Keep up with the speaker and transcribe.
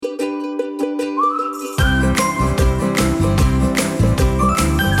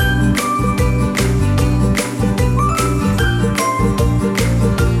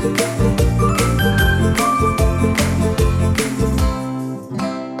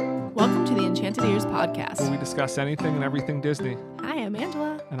Enchanted Ears podcast, where we discuss anything and everything Disney. Hi, I'm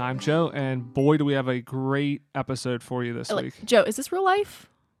Angela. And I'm Joe, and boy, do we have a great episode for you this week. Joe, is this real life?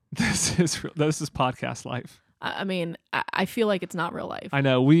 This is podcast life. I mean, I feel like it's not real life. I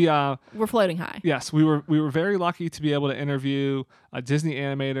know. We're floating high. Yes, we were very lucky to be able to interview a Disney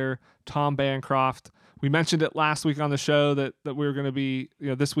animator, Tom Bancroft. We mentioned it last week on the show that we were going to be,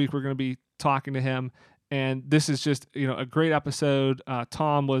 this week we're going to be talking to him. And this is just, a great episode.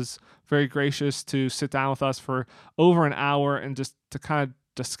 Tom was very gracious to sit down with us for over an hour and just to kind of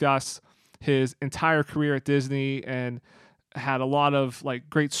discuss his entire career at Disney, and had a lot of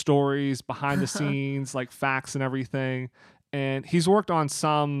great stories behind the scenes, facts and everything. And he's worked on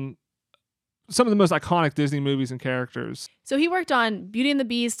some of the most iconic Disney movies and characters. So he worked on Beauty and the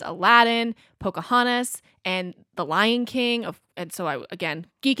Beast, Aladdin, Pocahontas, and The Lion King. And so I, again,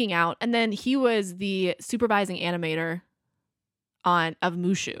 geeking out. And then he was the supervising animator of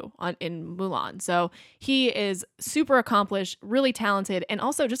Mushu in Mulan. So he is super accomplished, really talented, and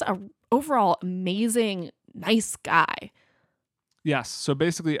also just a overall amazing, nice guy. Yes. So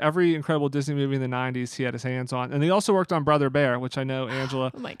basically every incredible Disney movie in the 90s he had his hands on. And he also worked on Brother Bear, which I know,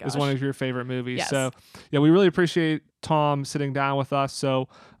 Angela, is one of your favorite movies. Yes. So yeah, we really appreciate Tom sitting down with us. So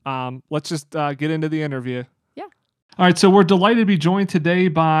let's just get into the interview. Yeah. All right. So we're delighted to be joined today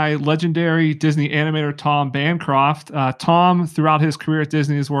by legendary Disney animator Tom Bancroft. Tom, throughout his career at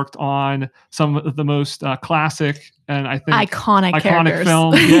Disney, has worked on some of the most classic and I think iconic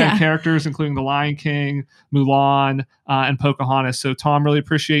films, characters, including The Lion King, Mulan, and Pocahontas. So, Tom, really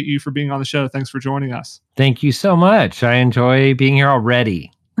appreciate you for being on the show. Thanks for joining us. Thank you so much. I enjoy being here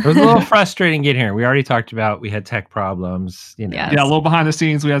already. It was a little frustrating getting here. We already talked about we had tech problems. Yes. Yeah, a little behind the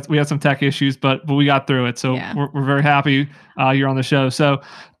scenes. We had some tech issues, but we got through it. So we're very happy you're on the show. So.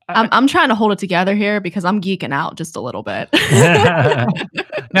 I'm trying to hold it together here because I'm geeking out just a little bit.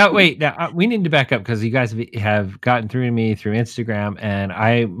 Now, we need to back up because you guys have gotten through to me through Instagram, and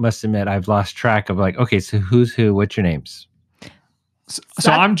I must admit I've lost track of okay, so who's who? What's your names? So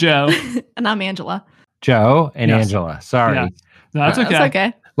I'm Joe. And I'm Angela. Joe and Angela. Sorry. Yeah. No, that's okay. That's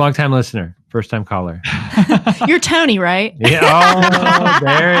okay. Long-time listener, first-time caller. You're Tony, right? Yeah. Oh,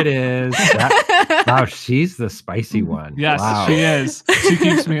 there it is. Wow, she's the spicy one. Yes, wow. She is. She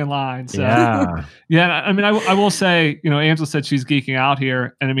keeps me in line. So. Yeah. Yeah. I mean, I will say, Angela said she's geeking out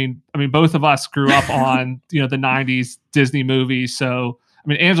here, and I mean, both of us grew up on the '90s Disney movies. So, I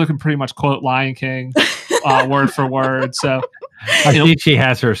mean, Angela can pretty much quote Lion King word for word. So. I think she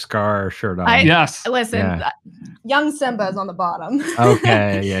has her Scar shirt on. Yes. Listen, young Simba is on the bottom.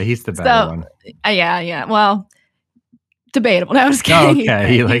 Okay, yeah, he's the better one. Yeah. Well, debatable. No, I was kidding. Oh,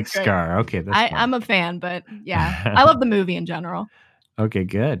 okay, he likes Scar. Okay, I'm a fan, but yeah, I love the movie in general. Okay,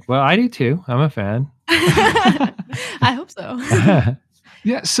 good. Well, I do too. I'm a fan. I hope so.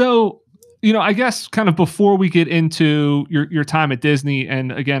 Yeah. So. I guess kind of before we get into your time at Disney,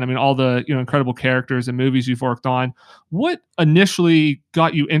 and again, I mean, all the incredible characters and movies you've worked on, what initially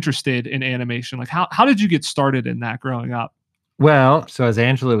got you interested in animation? How did you get started in that growing up? Well, so as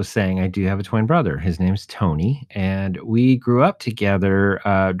Angela was saying, I do have a twin brother. His name's Tony, and we grew up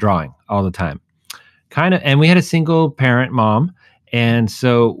together drawing all the time. And we had a single parent mom. And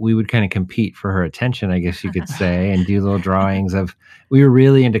so we would kind of compete for her attention, I guess you could say, and do little drawings we were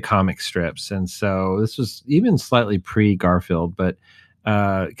really into comic strips. And so this was even slightly pre-Garfield, but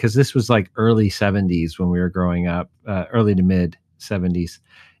because this was early 70s when we were growing up, early to mid 70s.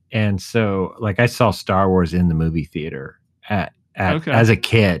 And so I saw Star Wars in the movie theater as a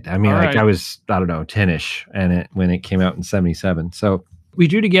kid. I mean, I was, I don't know, 10-ish when it came out in 77. So we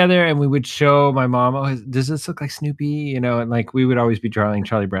drew together and we would show my mom, does this look like Snoopy? And we would always be drawing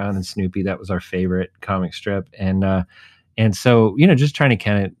Charlie Brown and Snoopy. That was our favorite comic strip. And so, just trying to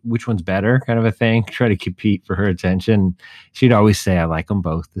kind of which one's better kind of a thing, try to compete for her attention. She'd always say, I like them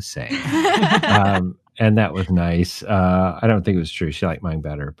both the same. And that was nice. I don't think it was true. She liked mine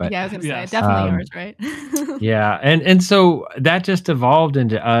better, but yeah, I was going to say definitely yours, right? Yeah. And so that just evolved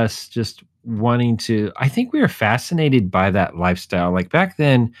into us just wanting to, I think we were fascinated by that lifestyle. Back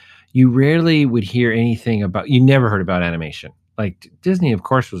then you rarely would hear anything you never heard about animation. Disney of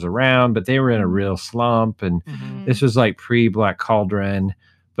course was around, but they were in a real slump, and this was pre-Black Cauldron,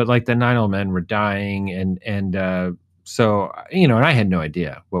 but the Nine Old Men were dying, and so and I had no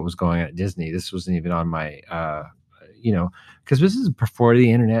idea what was going on at Disney. This wasn't even on my because this is before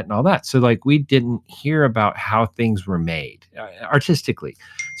the internet and all that. So we didn't hear about how things were made artistically.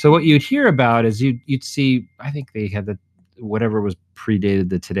 So what you'd hear about is you'd see, I think they had whatever was predated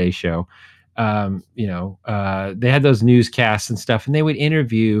the Today Show, they had those newscasts and stuff, and they would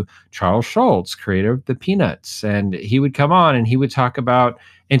interview Charles Schultz, creator of the Peanuts, and he would come on and he would talk about.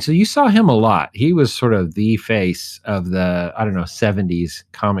 And so you saw him a lot. He was sort of the face of the, I don't know, 70s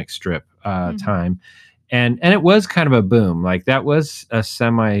comic strip time. And it was kind of a boom. Like that was a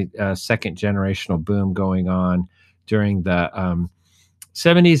semi second generational boom going on during the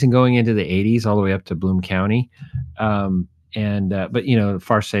 70s and going into the 80s, all the way up to Bloom County. But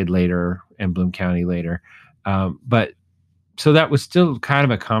Far Side later and Bloom County later. But so that was still kind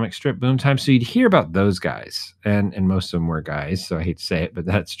of a comic strip boom time. So you'd hear about those guys, and most of them were guys. So I hate to say it, but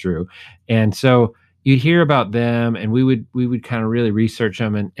that's true. And so you'd hear about them, and we would kind of really research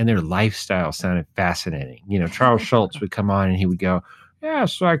them, and their lifestyle sounded fascinating. Charles Schultz would come on and he would go, yeah,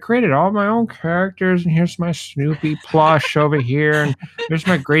 so I created all my own characters, and here's my Snoopy plush over here, and here's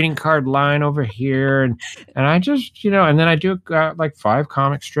my greeting card line over here, and I just, and then I do like 5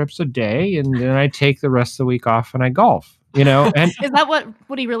 comic strips a day, and then I take the rest of the week off and I golf. And is that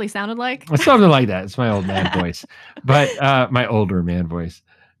what he really sounded like? Something like that. It's my old man voice, but my older man voice.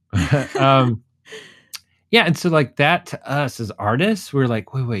 Yeah, and so like that to us as artists, we're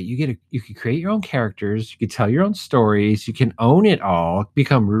like, wait, you can create your own characters, you can tell your own stories, you can own it all,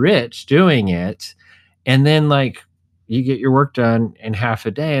 become rich doing it, and then like you get your work done in half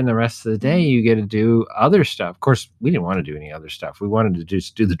a day, and the rest of the day you get to do other stuff. Of course, we didn't want to do any other stuff. We wanted to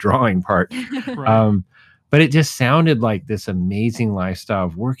just do the drawing part. Right. But it just sounded like this amazing lifestyle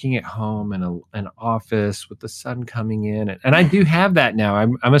of working at home in an office with the sun coming in. And I do have that now.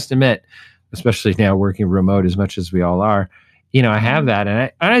 I must admit, especially now working remote as much as we all are, I have that, and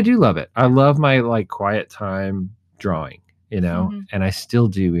I do love it. I love my like quiet time drawing, and I still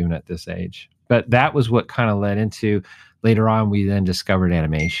do even at this age. But that was what kind of led into later on. We then discovered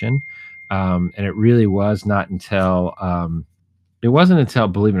animation, and it really was not until it wasn't until,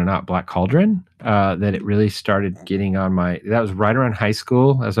 believe it or not, Black Cauldron that it really started getting on that was right around high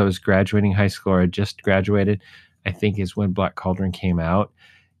school, as I was graduating high school, or I just graduated, I think, is when Black Cauldron came out.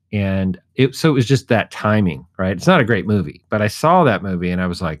 And it was just that timing, right? It's not a great movie, but I saw that movie and I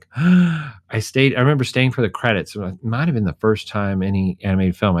was like, I remember staying for the credits. It might have been the first time any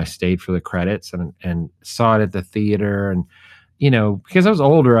animated film I stayed for the credits and saw it at the theater. And, because I was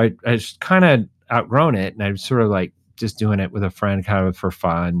older, I just kind of outgrown it. And I was sort of like just doing it with a friend kind of for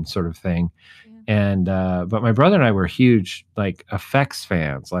fun sort of thing. And but my brother and I were huge like effects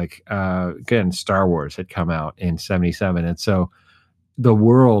fans. Like again, Star Wars had come out in 77. And so the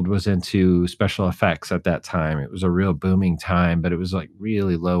world was into special effects at that time. It was a real booming time, but it was like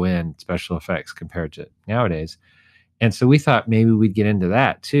really low end special effects compared to nowadays. And so we thought maybe we'd get into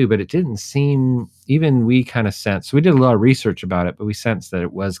that too, but it didn't seem, even we kind of sensed, so we did a lot of research about it, but we sensed that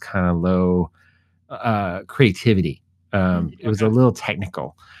it was kind of low creativity. It was a little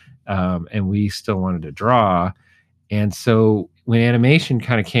technical, and we still wanted to draw. And so when animation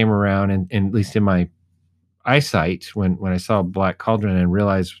kind of came around, and at least in my eyesight, when I saw Black Cauldron and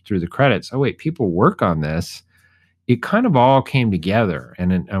realized through the credits, oh wait, people work on this, it kind of all came together.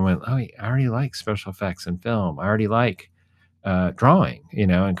 And then I went, oh, I already like special effects and film. I already like drawing,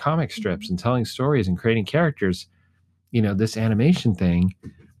 and comic strips and telling stories and creating characters. This animation thing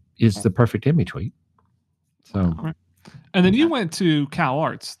is the perfect in between. So, and then you went to Cal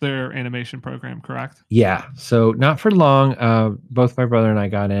Arts, their animation program, correct? Yeah. So not for long. Both my brother and I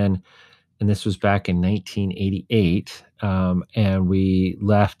got in. And this was back in 1988, and we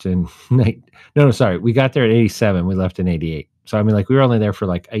left in we got there in 87. We left in 88. So I mean, like we were only there for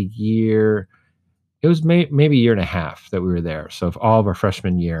like a year. It was maybe a year and a half that we were there. So all of our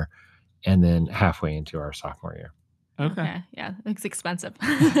freshman year, and then halfway into our sophomore year. Okay, yeah, it's expensive.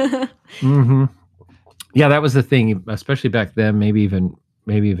 Mm-hmm. Yeah, that was the thing, especially back then. Maybe even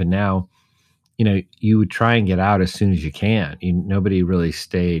now. You would try and get out as soon as you can. Nobody really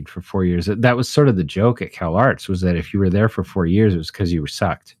stayed for 4 years. That was sort of the joke at Cal Arts, was that if you were there for 4 years, it was because you were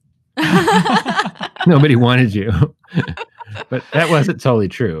sucked. Nobody wanted you. But that wasn't totally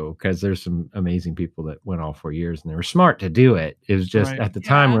true, because there's some amazing people that went all 4 years, and they were smart to do it. It was just at the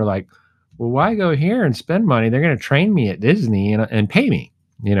time we're like, well, why go here and spend money? They're going to train me at Disney and pay me.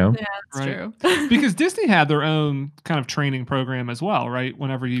 Yeah, that's true. Because Disney had their own kind of training program as well, right?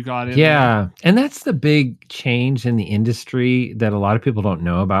 Whenever you got in. Yeah. And that's the big change in the industry that a lot of people don't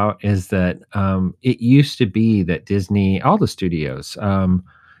know about, is that it used to be that Disney, all the studios,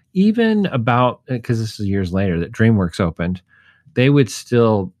 even about, because this is years later that DreamWorks opened, they would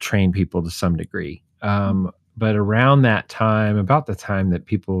still train people to some degree. But around that time, about the time that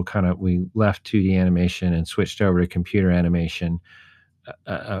people we left 2D animation and switched over to computer animation,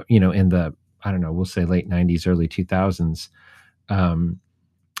 in the, I don't know, we'll say late 90s, early 2000s,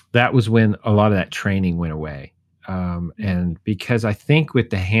 that was when a lot of that training went away. And because I think with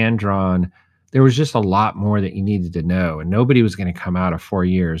the hand drawn, there was just a lot more that you needed to know, and nobody was going to come out of 4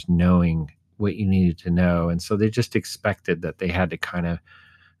 years knowing what you needed to know. And so they just expected that they had to kind of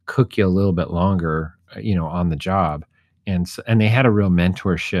cook you a little bit longer, on the job. And they had a real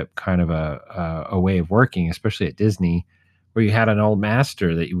mentorship kind of a way of working, especially at Disney, where you had an old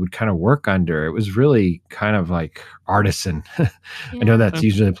master that you would kind of work under. It was really kind of like artisan. I know Yeah. that's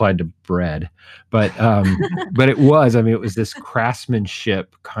usually applied to bread, but but it was. I mean, it was this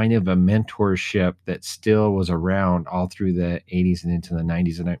craftsmanship, kind of a mentorship that still was around all through the 80s and into the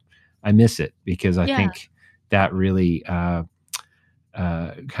 90s, and I miss it because I Yeah. think that really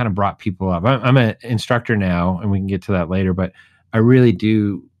kind of brought people up. I'm an instructor now, and we can get to that later, but I really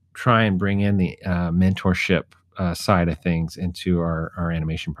do try and bring in the mentorship side of things into our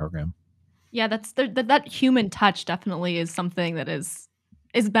animation program. Yeah, that human touch definitely is something that is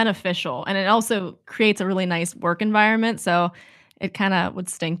beneficial, and it also creates a really nice work environment, so it kinda would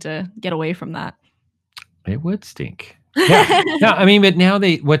stink to get away from that. It would stink. Yeah. No, I mean, but now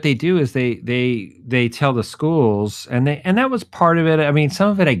what they do is they tell the schools, and that was part of it. I mean, some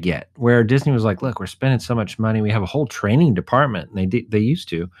of it I get, where Disney was like, "Look, we're spending so much money. We have a whole training department." And they used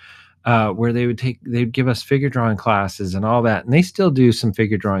to, where they'd give us figure drawing classes and all that, and they still do some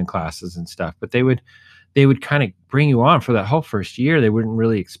figure drawing classes and stuff. But they would kind of bring you on for that whole first year. They wouldn't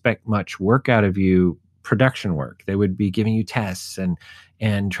really expect much work out of you, production work. They would be giving you tests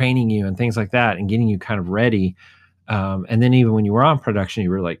and training you and things like that, and getting you kind of ready. And then even when you were on production, you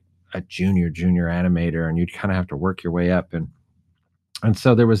were like a junior animator, and you'd kind of have to work your way up. And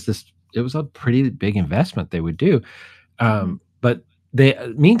so there was this. It was a pretty big investment they would do. Mhm. But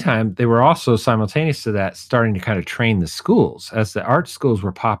meantime, they were also simultaneous to that starting to kind of train the schools as the art schools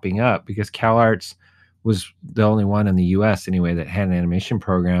were popping up, because CalArts was the only one in the U.S. anyway that had an animation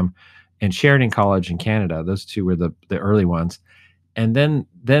program, and Sheridan College in Canada. Those two were the early ones. And then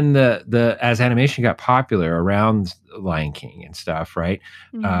the as animation got popular around Lion King and stuff, right?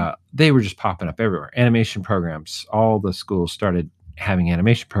 Mhm. They were just popping up everywhere. Animation programs. All the schools started having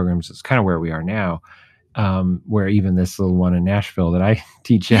animation programs. It's kind of where we are now, where even this little one in Nashville that I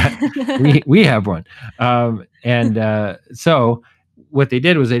teach at, we have one. And so what they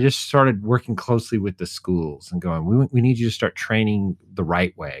did was they just started working closely with the schools and going, we need you to start training the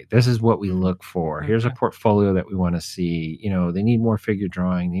right way. This is what we look for. Here's a Okay. portfolio that we want to see. They need more figure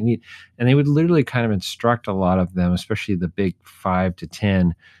drawing. And they would literally kind of instruct a lot of them, especially the big 5 to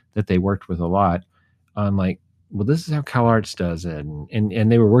 10 that they worked with a lot, on like, well, this is how CalArts does it.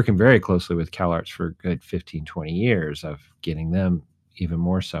 And they were working very closely with CalArts for a good 15, 20 years of getting them even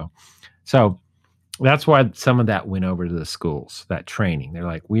more so. So that's why some of that went over to the schools, that training. They're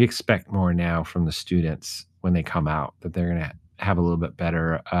like, we expect more now from the students when they come out, that they're going to have a little bit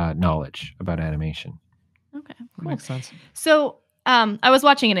better knowledge about animation. Okay, That cool. makes sense. So, I was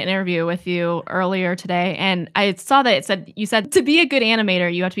watching an interview with you earlier today, and I saw that you said to be a good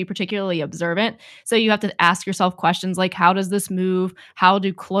animator, you have to be particularly observant. So you have to ask yourself questions like, how does this move? How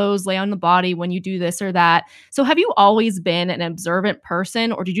do clothes lay on the body when you do this or that? So have you always been an observant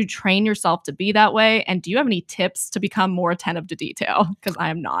person, or did you train yourself to be that way? And do you have any tips to become more attentive to detail? Because I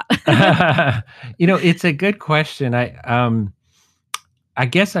am not. It's a good question. I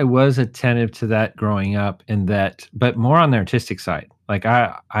guess I was attentive to that growing up, in that, but more on the artistic side. Like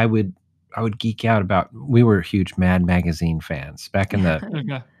I would geek out about. We were huge Mad Magazine fans back in the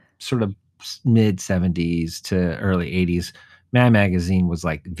Okay. sort of mid 70s to early 80s. Mad Magazine was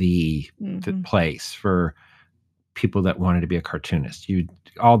like the Mhm. place for people that wanted to be a cartoonist.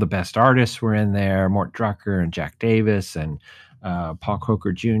 All the best artists were in there, Mort Drucker and Jack Davis and Paul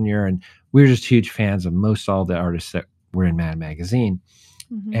Croker Jr. And we were just huge fans of most all the artists that were in Mad Magazine.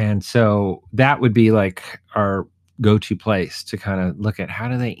 Mhm. And so that would be like our go-to place to kind of look at how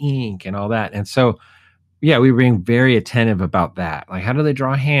do they ink and all that. And so, yeah, we were being very attentive about that. Like, how do they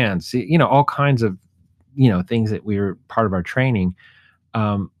draw hands? All kinds of, things that we were part of our training.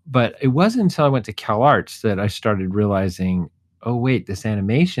 But it wasn't until I went to CalArts that I started realizing, oh, wait, this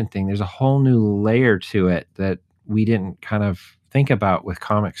animation thing, there's a whole new layer to it that we didn't kind of think about with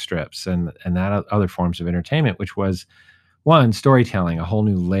comic strips and that other forms of entertainment, which was one, storytelling, a whole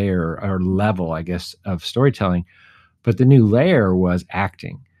new layer or level, I guess, of storytelling. But the new layer was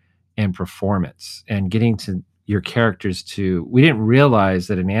acting and performance and getting to your characters to. We didn't realize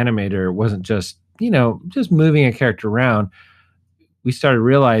that an animator wasn't just moving a character around. We started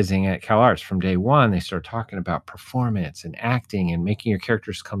realizing at CalArts from day one, they started talking about performance and acting and making your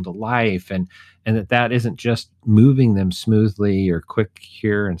characters come to life, and that isn't just moving them smoothly or quick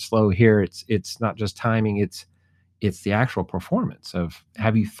here and slow here. It's not just timing. it's the actual performance of,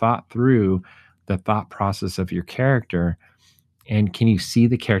 have you thought through the thought process of your character, and can you see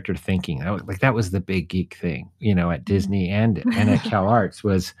the character thinking? That was the big geek thing, at Disney and at Cal Arts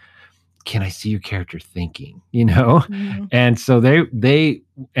was, can I see your character thinking? Mhm. And so they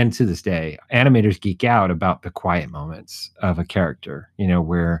and to this day, animators geek out about the quiet moments of a character,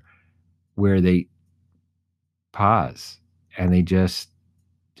 where they pause and they just,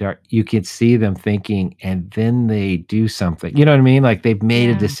 you can see them thinking, and then they do something. You know what I mean? Like they've made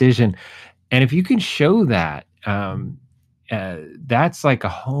a Yeah. decision, and if you can show that, that's like a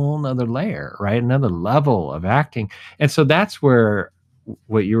whole nother layer, right? Another level of acting. And so that's where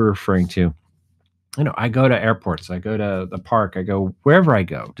what you're referring to. I go to airports, I go to the park, I go wherever I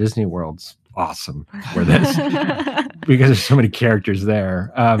go. Disney World's awesome for this because there's so many characters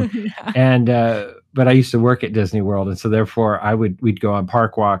there. Yeah. And but I used to work at Disney World, and so therefore we'd go on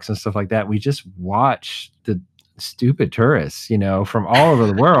park walks and stuff like that. We just watch the stupid tourists, from all over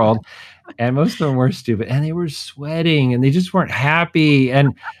the world, and most of them were stupid, and they were sweating, and they just weren't happy,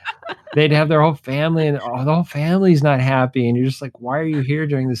 and they'd have their whole family, and the whole family's not happy, and you're just like, why are you here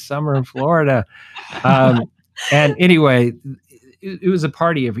during the summer in Florida? And anyway, it was a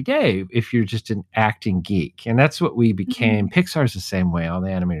party every day if you're just an acting geek. And that's what we became. Pixar's the same way. All the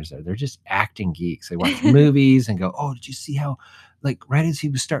animators there, they're just acting geeks. They watch movies and go, oh, did you see how, like, right as he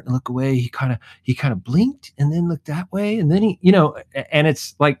was starting to look away, he kind of blinked and then looked that way. And then and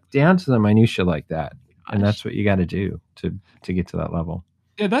it's like down to the minutia like that. And that's what you got to do to get to that level.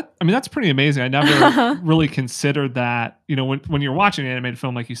 Yeah, that's pretty amazing. I never really considered that, when you're watching an animated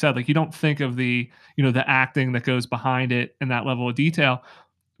film, like you said, like you don't think of the acting that goes behind it and that level of detail.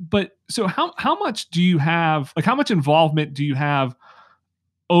 But so how much do you have, like how much involvement do you have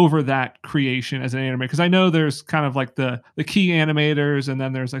over that creation as an animator? Because I know there's kind of like the key animators, and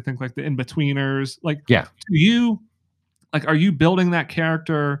then there's, I think, like the in-betweeners. Like, yeah. Are you building that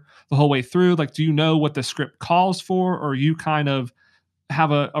character the whole way through? Like, do you know what the script calls for, or you kind of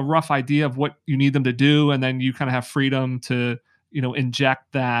have a rough idea of what you need them to do, and then you kind of have freedom to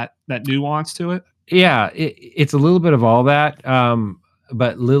inject that nuance to it? Yeah, it's a little bit of all that,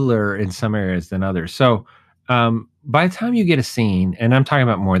 but littler in some areas than others. So by the time you get a scene, and I'm talking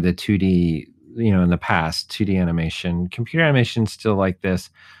about more the 2D, in the past, 2D animation, computer animation still like this,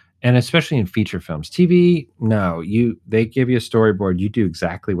 and especially in feature films. TV, no, they give you a storyboard, you do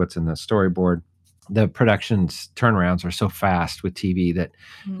exactly what's in the storyboard. The production's turnarounds are so fast with TV that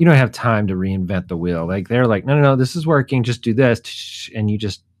you don't have time to reinvent the wheel. Like they're like, no, this is working. Just do this, and you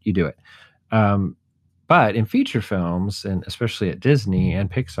do it. But in feature films, and especially at Disney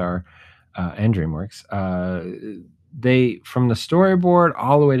and Pixar and DreamWorks, they, from the storyboard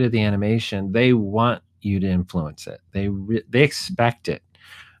all the way to the animation, they want you to influence it. They expect it.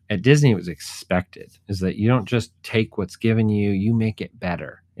 At Disney, it was expected, is that you don't just take what's given you, you make it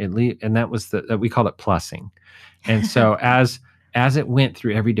better. And that was that we called it plussing. And so as it went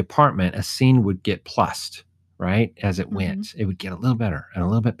through every department, a scene would get plussed, right? As it went, it would get a little better and a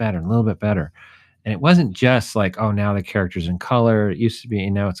little bit better and a little bit better. And it wasn't just like, oh, now the character's in color. It used to be,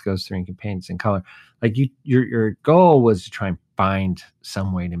 and now it goes through and can paint in color. Like your goal was to try and find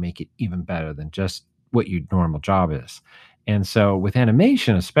some way to make it even better than just what your normal job is. And so with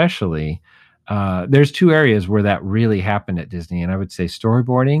animation, especially, there's two areas where that really happened at Disney. And I would say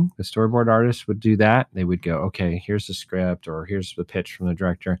storyboarding, the storyboard artists would do that. They would go, okay, here's the script, or here's the pitch from the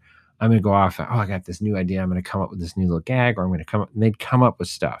director. I'm going to go off, I got this new idea. I'm going to come up with this new little gag, or I'm going to come up, and they'd come up with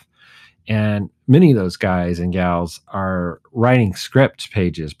stuff. And many of those guys and gals are writing script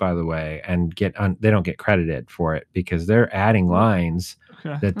pages, by the way, and they don't get credited for it because they're adding lines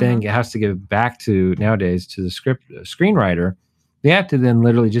that then has to give back to, nowadays, to the screenwriter. They have to then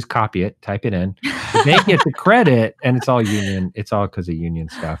literally just copy it, type it in. They get the credit, and it's all union. It's all because of union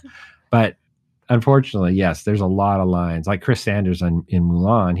stuff. But unfortunately, yes, there's a lot of lines. Like Chris Sanders in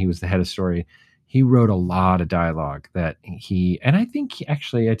Mulan, he was the head of story. He wrote a lot of dialogue and I think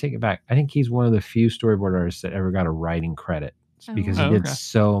I take it back. I think he's one of the few storyboard artists that ever got a writing credit because he did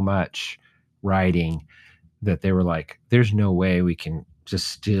so much writing that they were like, there's no way we can just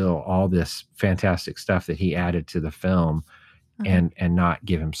steal all this fantastic stuff that he added to the film and not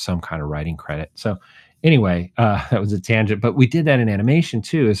give him some kind of writing credit. So anyway, that was a tangent, but we did that in animation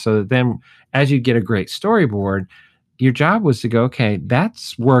too. So that then as you get a great storyboard, your job was to go, okay,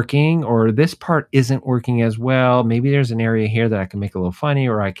 that's working, or this part isn't working as well. Maybe there's an area here that I can make a little funny,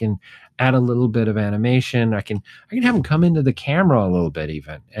 or I can add a little bit of animation. I can have them come into the camera a little bit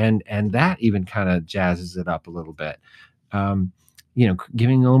even. And that even kind of jazzes it up a little bit.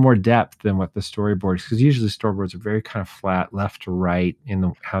 Giving a little more depth than what the storyboards, because usually storyboards are very kind of flat, left to right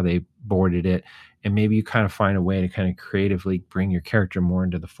in how they boarded it. and maybe you kind of find a way to kind of creatively bring your character more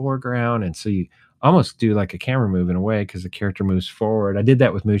into the foreground. And so you almost do like a camera move in a way because the character moves forward. I did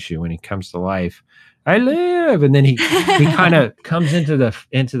that with Mushu when he comes to life. I live, and then he kind of comes into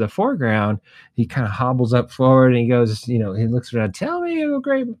the foreground. He kind of hobbles up forward and he goes, he looks around, tell me, oh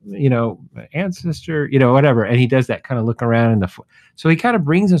great, ancestor, whatever. And he does that kind of look around so he kind of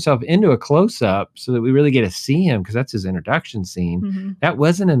brings himself into a close up so that we really get to see him, because that's his introduction scene. Mhm. That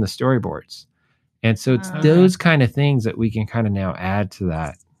wasn't in the storyboards. And so it's those kind of things that we can kind of now add to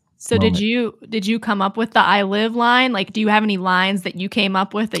that. So moment. did you come up with the I live line? Like, do you have any lines that you came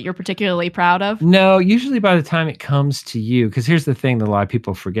up with that you're particularly proud of? No, usually by the time it comes to you, because here's the thing that a lot of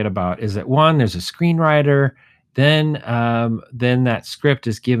people forget about is that one, there's a screenwriter, then that script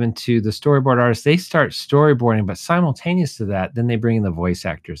is given to the storyboard artist. They start storyboarding, but simultaneous to that, then they bring in the voice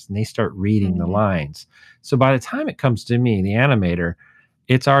actors and they start reading the lines. So by the time it comes to me, the animator,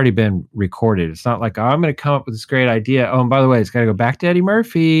 it's already been recorded. It's not like, oh, I'm going to come up with this great idea. Oh, and by the way, it's got to go back to Eddie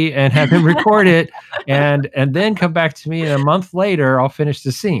Murphy and have him record it, and then come back to me. And a month later, I'll finish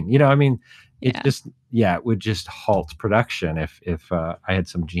the scene. It would just halt production if I had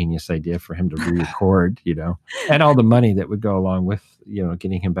some genius idea for him to re-record, and all the money that would go along with,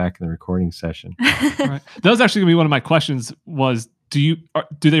 getting him back in the recording session. Right. That was actually going to be one of my questions. Was do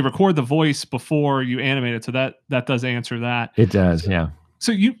they record the voice before you animate it? So that does answer that. It does, yeah.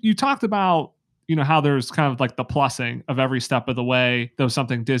 So you talked about, how there's kind of like the plussing of every step of the way. That was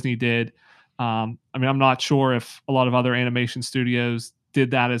something Disney did. I'm not sure if a lot of other animation studios did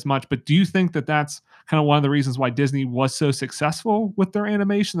that as much, but do you think that that's kind of one of the reasons why Disney was so successful with their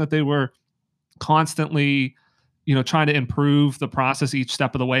animation, that they were constantly, trying to improve the process each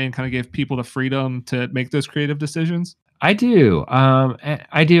step of the way and kind of gave people the freedom to make those creative decisions? I do.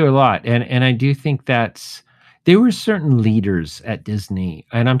 I do a lot. And I do think there were certain leaders at Disney,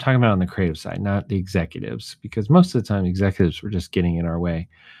 and I'm talking about on the creative side, not the executives, because most of the time executives were just getting in our way.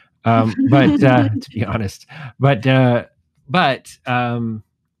 But to be honest, but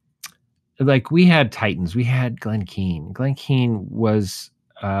like we had titans, we had Glenn Keane. Glenn Keane was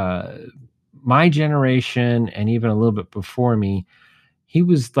my generation, and even a little bit before me. He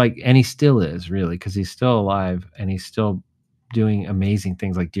was like, and he still is really, because he's still alive and he's still doing amazing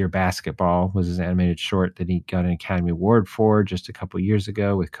things. Like Dear Basketball was his animated short that he got an Academy Award for just a couple years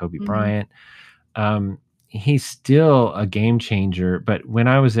ago with Kobe Bryant. He's still a game changer. But when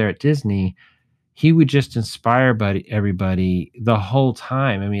I was there at Disney, he would just inspire everybody the whole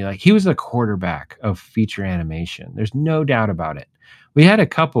time. He was a quarterback of feature animation. There's no doubt about it. We had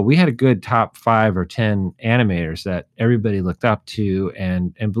a good top 5 or 10 animators that everybody looked up to.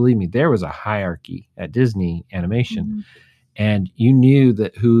 And believe me, there was a hierarchy at Disney Animation. And you knew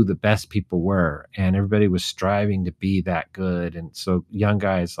who the best people were, and everybody was striving to be that good. And so young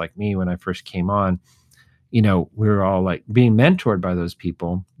guys like me, when I first came on, we were all like being mentored by those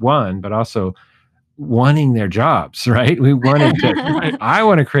people, but also wanting their jobs, right? We wanted to, I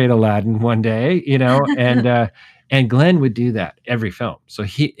want to create Aladdin one day, and Glenn would do that every film. So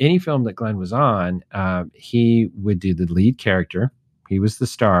any film that Glenn was on, he would do the lead character. He was the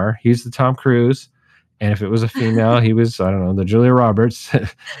star. He was the Tom Cruise. And if it was a female, he was, I don't know, the Julia Roberts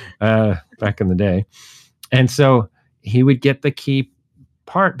back in the day. And so he would get the key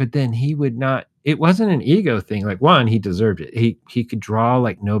part, but then he would not, it wasn't an ego thing. Like, one, he deserved it. He could draw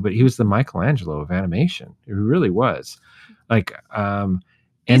like nobody. He was the Michelangelo of animation. He really was. Like,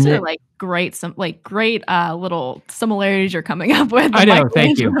 these are like great little similarities you're coming up with. I know,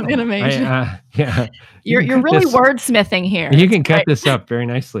 thank you. Animation. Yeah, you're really wordsmithing here. You can cut this up very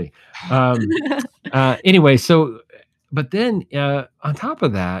nicely. Anyway, but then on top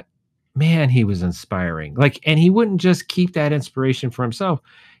of that, man, he was inspiring. And he wouldn't just keep that inspiration for himself.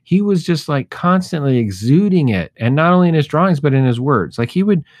 He was just like constantly exuding it, and not only in his drawings but in his words. Like he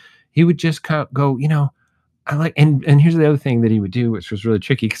would just kind of go, I like, and here's the other thing that he would do, which was really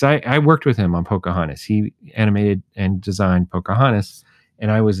tricky, because I worked with him on Pocahontas. He animated and designed Pocahontas,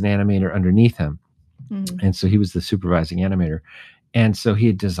 and I was an animator underneath him. And so he was the supervising animator. And so he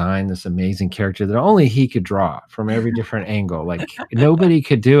had designed this amazing character that only he could draw from every different angle. Like nobody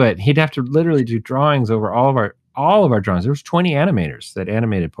could do it. He'd have to literally do drawings over all of our drawings. There was 20 animators that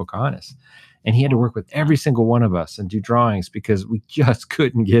animated Pocahontas. And he had to work with every single one of us and do drawings because we just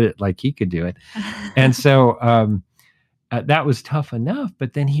couldn't get it like he could do it. And so that was tough enough.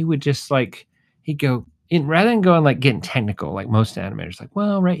 But then he would just he'd go, rather than going getting technical, like most animators, like,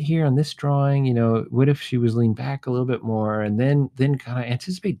 well, right here on this drawing, what if she was leaned back a little bit more, and then kind of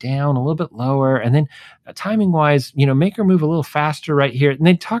anticipate down a little bit lower, and then timing wise, make her move a little faster right here. And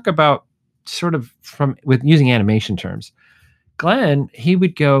they talk about sort of with using animation terms. Glenn, he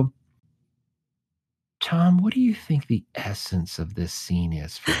would go, Tom, what do you think the essence of this scene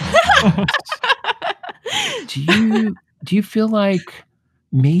is for us? Do you feel like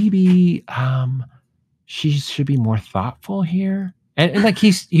maybe she should be more thoughtful here? And like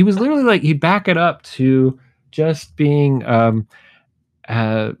he was literally like he'd back it up to just being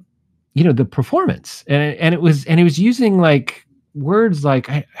the performance. And he was using like words like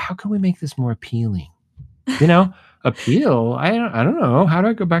how can we make this more appealing? Appeal. I don't know. How do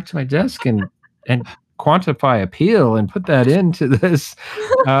I go back to my desk and quantify appeal and put that into this?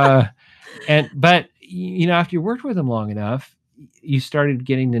 But after you worked with him long enough, you started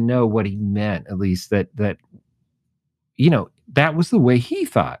getting to know what he meant. At least that was the way he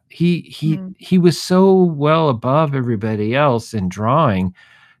thought. He was so well above everybody else in drawing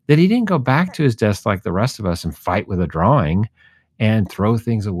that he didn't go back to his desk like the rest of us and fight with a drawing and throw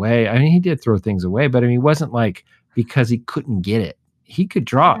things away. I mean, he did throw things away, but I mean, he wasn't like because he couldn't get it. He could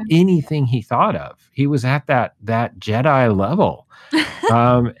draw anything he thought of. He was at that Jedi level.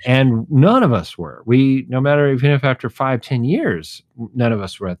 And none of us were. No matter even if after 5-10 years, none of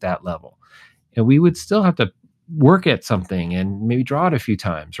us were at that level. And we would still have to work at something and maybe draw it a few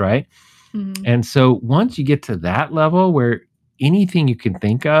times, right? Mm-hmm. And so once you get to that level where anything you can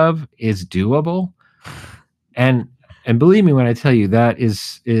think of is doable, and believe me when I tell you that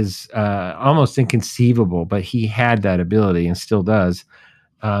is almost inconceivable, but he had that ability and still does.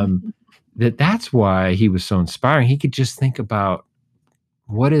 That's why he was so inspiring. He could just think about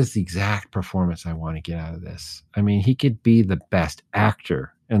what is the exact performance I want to get out of this. I mean, he could be the best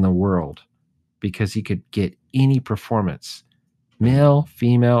actor in the world because he could get any performance, male,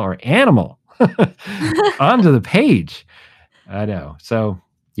 female, or animal, onto the page. I know. So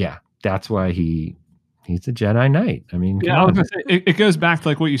yeah, that's why he's a Jedi Knight. I mean, I was gonna say, it goes back to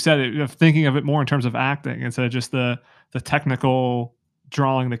like what you said, of thinking of it more in terms of acting instead of just the technical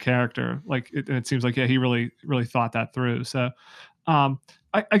drawing the character. Like it seems like, he really, really thought that through. So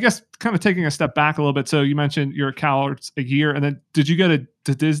I guess kind of taking a step back a little bit. So you mentioned you're at CalArts a year, and then did you go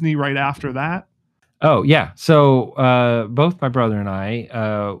to Disney right after that? Oh yeah. So both my brother and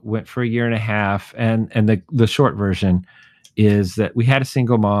I went for a year and a half, and the short version is that we had a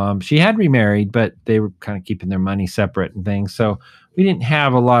single mom. She had remarried, but they were kind of keeping their money separate and things. So we didn't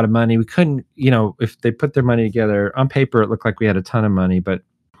have a lot of money. We couldn't, if they put their money together on paper, it looked like we had a ton of money, but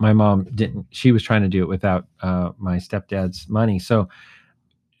my mom didn't. She was trying to do it without my stepdad's money. So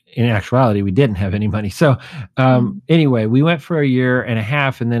in actuality, we didn't have any money. So anyway, we went for a year and a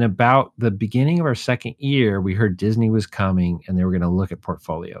half. And then about the beginning of our second year, we heard Disney was coming and they were going to look at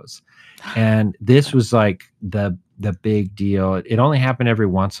portfolios. And this was like the big deal. It only happened every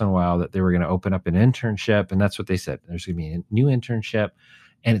once in a while that they were going to open up an internship. And that's what they said. There's going to be a new internship.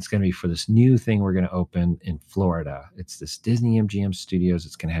 And it's going to be for this new thing we're going to open in Florida. It's this Disney MGM Studios.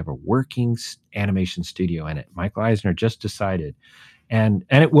 It's going to have a working animation studio in it. Michael Eisner just decided. And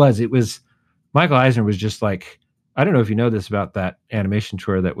it was Michael Eisner was just like, I don't know if you know this about that animation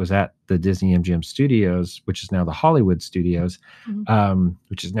tour that was at the Disney MGM Studios, which is now the Hollywood Studios,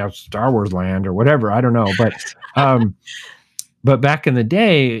 which is now Star Wars Land or whatever. I don't know. But back in the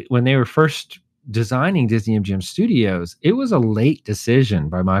day when they were first designing Disney MGM Studios, it was a late decision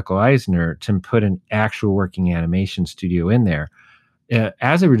by Michael Eisner to put an actual working animation studio in there.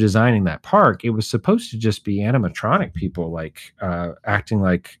 As they were designing that park, it was supposed to just be animatronic people, like acting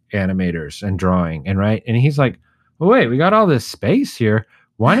like animators and drawing, and he's like, well, wait, we got all this space here.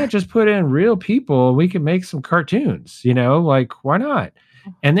 Why not just put in real people? We can make some cartoons, like why not?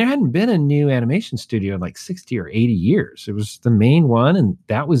 And there hadn't been a new animation studio in like 60 or 80 years. It was the main one, and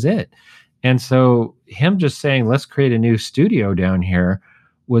that was it. And so him just saying, let's create a new studio down here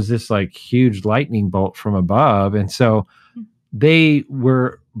was this like huge lightning bolt from above. And so they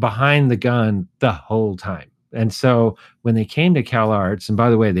were behind the gun the whole time. And so when they came to CalArts, and by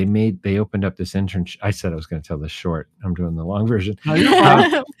the way, they opened up this internship. I said I was going to tell this short. I'm doing the long version.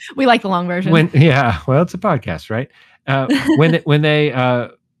 We like the long version. Well, it's a podcast, right?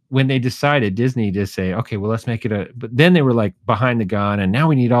 When they decided, Disney to say, okay, well, let's make it but then they were like behind the gun, and now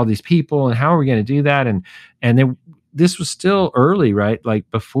we need all these people, and how are we going to do that? And this was still early, right? Like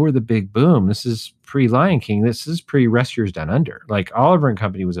before the big boom. This is pre-Lion King. This is pre-Rescuers Down Under. Like Oliver and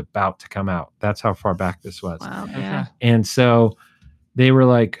Company was about to come out. That's how far back this was. Wow, yeah. And so they were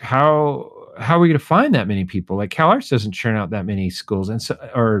like, how are we going to find that many people? Like CalArts doesn't churn out that many schools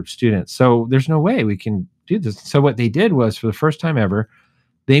or students. So there's no way we can do this. So what they did was, for the first time ever,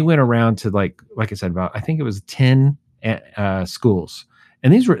 they went around to like I said, I think it was 10 schools.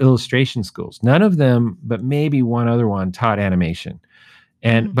 And these were illustration schools. None of them, but maybe one other one, taught animation.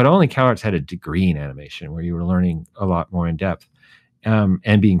 But only CalArts had a degree in animation where you were learning a lot more in depth.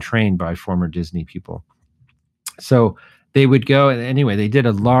 and being trained by former Disney people. So they would go, and anyway, they did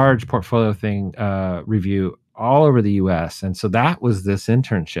a large portfolio thing review all over the U.S. And so that was this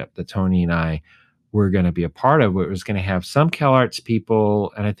internship that Tony and I were going to be a part of. It was going to have some CalArts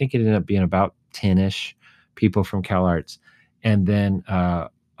people, and I think it ended up being about 10-ish people from CalArts, and then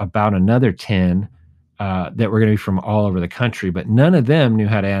about another 10 that were going to be from all over the country, but none of them knew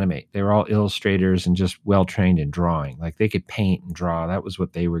how to animate. They were all illustrators and just well-trained in drawing. Like they could paint and draw. That was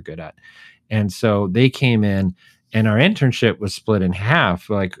what they were good at. And so they came in, and our internship was split in half.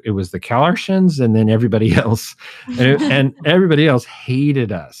 Like it was the CalArtians and then everybody else. And everybody else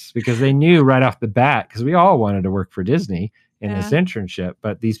hated us because they knew right off the bat, because we all wanted to work for Disney in this internship.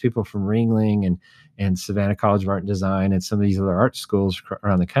 But these people from Ringling and Savannah College of Art and Design and some of these other art schools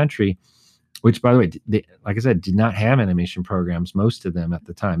around the country, which, by the way, they, like I said, did not have animation programs, most of them at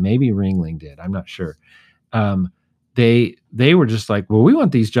the time. Maybe Ringling did. I'm not sure. They were just like, well, we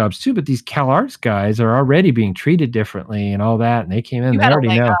want these jobs too, but these CalArts guys are already being treated differently and all that. And they came in, they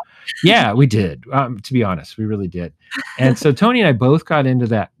already know. Yeah, we did. To be honest, we really did. And so Tony and I both got into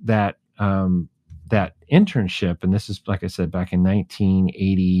that internship. And this is, like I said, back in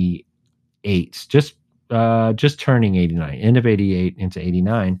 1988, just turning 89, end of 88 into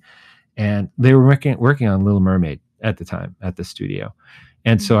 89. And they were working on Little Mermaid at the time at the studio.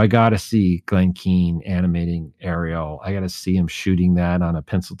 And so I got to see Glenn Keane animating Ariel. I got to see him shooting that on a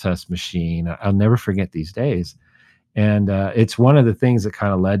pencil test machine. I'll never forget these days. And it's one of the things that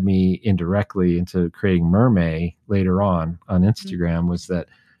kind of led me indirectly into creating Mermaid later on Instagram, was that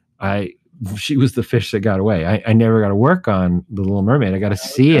she was the fish that got away. I never got to work on The Little Mermaid. I got to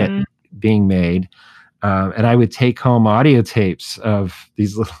see it being made. And I would take home audio tapes of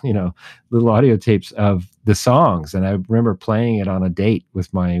these little audio tapes of the songs. And I remember playing it on a date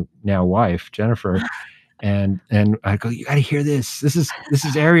with my now wife, Jennifer. And I go, you got to hear this. This is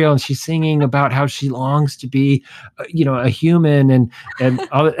Ariel, and she's singing about how she longs to be, a human.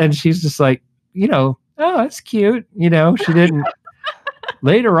 And she's just like, oh, that's cute. She didn't.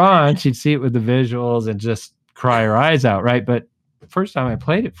 Later on, she'd see it with the visuals and just cry her eyes out, right? But first time I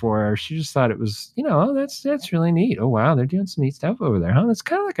played it for her, she just thought it was, that's really neat. Oh wow, they're doing some neat stuff over there, huh? It's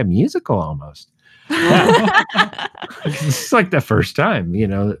kind of like a musical almost. It's like the first time,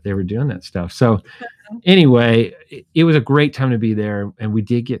 that they were doing that stuff. So anyway, it was a great time to be there, and we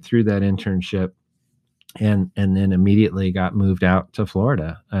did get through that internship, and then immediately got moved out to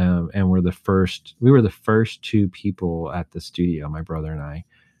Florida, and we were the first two people at the studio, my brother and I,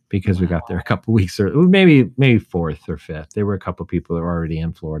 because we got there a couple weeks early, maybe fourth or fifth. There were a couple people that were already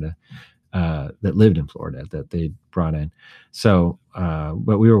in Florida, that lived in Florida, that they brought in. So,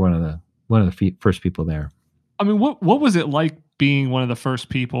 but we were one of the first people there. I mean, what was it like being one of the first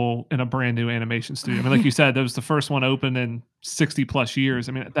people in a brand new animation studio? I mean, like you said, that was the first one open in 60 plus years.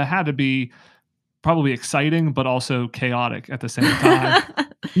 I mean, that had to be probably exciting, but also chaotic at the same time.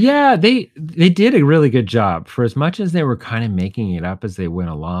 Yeah, they did a really good job, for as much as they were kind of making it up as they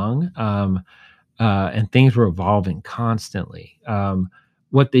went along, and things were evolving constantly.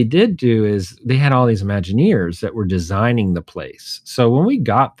 What they did do is they had all these Imagineers that were designing the place. So when we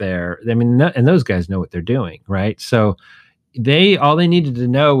got there, I mean, and those guys know what they're doing, right? So all they needed to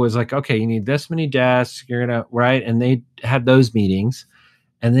know was like, okay, you need this many desks, you're gonna, right? And they had those meetings.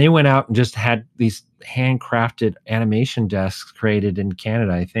 And they went out and just had these handcrafted animation desks created in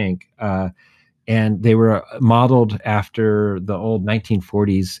Canada, I think. And they were modeled after the old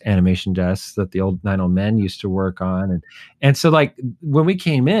 1940s animation desks that the old Nine Old Men used to work on. And so like when we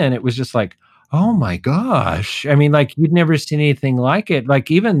came in, it was just like, oh my gosh. I mean, like you'd never seen anything like it.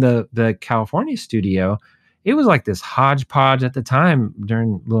 Like even the California studio, it was like this hodgepodge at the time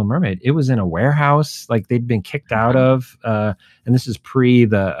during Little Mermaid. It was in a warehouse, like they'd been kicked out of, and this is pre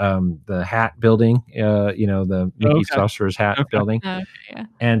the hat building, the Mickey Sorcerer's hat building. Yeah.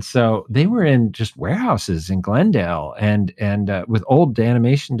 And so they were in just warehouses in Glendale, and with old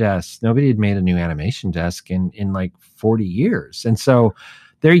animation desks. Nobody had made a new animation desk in like 40 years, and so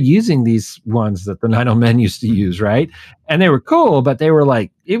they're using these ones that the Nine Old Men used to use, right? And they were cool, but they were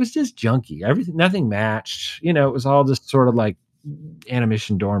like, it was just junky. Everything, nothing matched. It was all just sort of like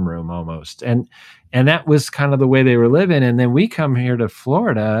animation dorm room almost. And that was kind of the way they were living. And then we come here to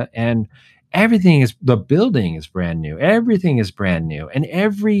Florida, and the building is brand new. Everything is brand new. And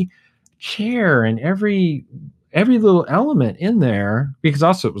every chair and every little element in there, because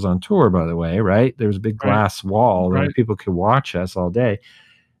also it was on tour, by the way, right? There was a big glass wall where people could watch us all day.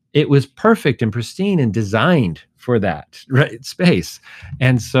 It was perfect and pristine and designed for that space.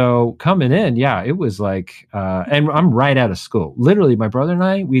 And so coming in, it was like, and I'm right out of school. Literally, my brother and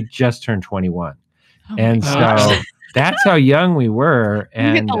I, we just turned 21. And so That's how young we were. You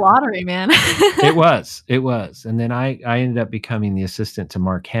hit And the lottery, man. it was. And then I ended up becoming the assistant to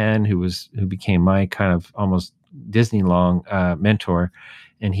Mark Henn, who became my kind of almost Disney long mentor.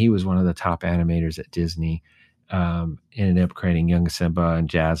 And he was one of the top animators at Disney. Ended up creating Young Simba and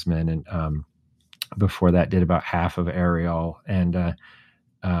Jasmine. And before that did about half of Ariel. And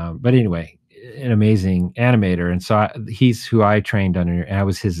but anyway, an amazing animator. And so he's who I trained under, and I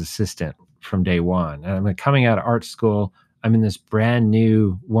was his assistant from day one. And I'm coming out of art school. I'm in this brand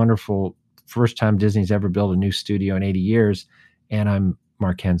new, wonderful, first time Disney's ever built a new studio in 80 years. And I'm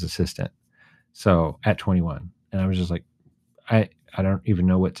Mark Henn's assistant. So at 21. And I was just like, I don't even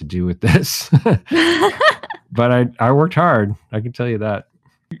know what to do with this. But I worked hard. I can tell you that.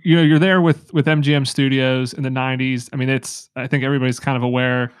 You're there with MGM Studios in the 90s. I mean, I think everybody's kind of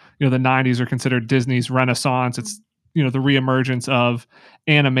aware, the 90s are considered Disney's renaissance. It's, the reemergence of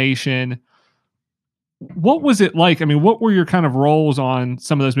animation. What was it like? I mean, what were your kind of roles on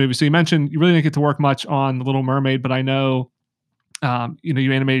some of those movies? So you mentioned you really didn't get to work much on The Little Mermaid, but I know,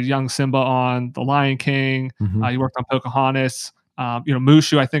 you animated young Simba on The Lion King. Mm-hmm. You worked on Pocahontas.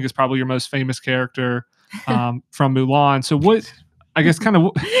 Mushu, I think, is probably your most famous character from Mulan. So what, I guess, kind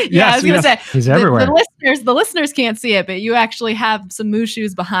of, I was gonna say he's everywhere. The listeners can't see it, but you actually have some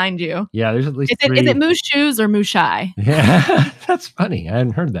Mushus behind you. Yeah, there's at least three. Is it Mushus or Mushai? Yeah, that's funny. I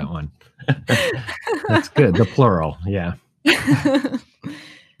hadn't heard that one. That's good. The plural. Yeah. But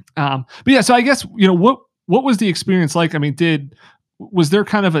yeah, so I guess, what was the experience like? I mean, was there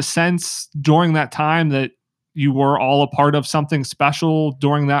kind of a sense during that time that you were all a part of something special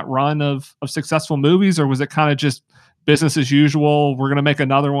during that run of successful movies, or was it kind of just business as usual? We're going to make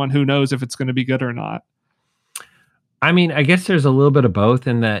another one. Who knows if it's going to be good or not? I mean, I guess there's a little bit of both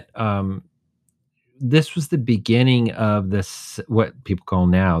in that this was the beginning of this, what people call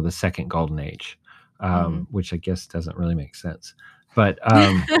now the second golden age, which I guess doesn't really make sense, but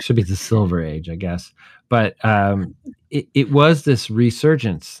should be the silver age, I guess. But it was this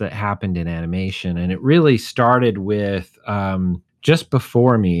resurgence that happened in animation, and it really started with just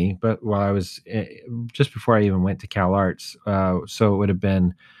before me, but while I was just before I even went to Cal Arts. So it would have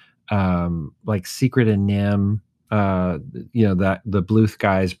been like Secret and Nim, that the Bluth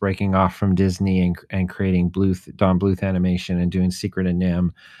guys breaking off from Disney and creating Don Bluth Animation and doing Secret and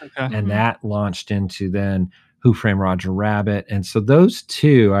Nim. Okay. And that launched into then Who Framed Roger Rabbit. And so those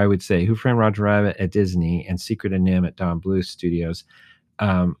two, I would say, Who Framed Roger Rabbit at Disney and Secret and Nim at Don Bluth Studios,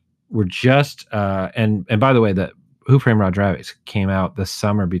 were just and by the way, the Who Framed Roger Rabbit came out the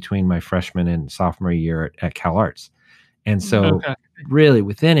summer between my freshman and sophomore year at Cal Arts. And so really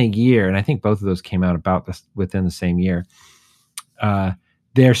within a year, and I think both of those came out about within the same year,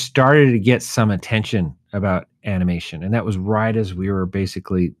 there started to get some attention about animation. And that was right as we were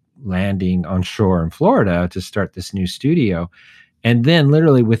basically landing on shore in Florida to start this new studio. And then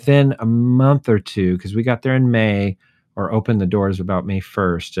literally within a month or two, because we got there in May, or opened the doors about May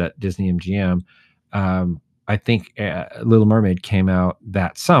 1st at Disney MGM, I think Little Mermaid came out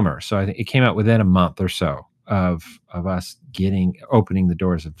that summer. So I think it came out within a month or so of us opening the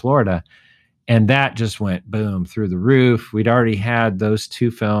doors in Florida. And that just went boom through the roof. We'd already had those two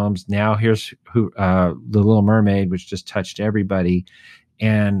films. Now here's The Little Mermaid, which just touched everybody.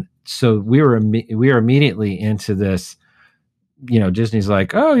 And so we were immediately into this. Disney's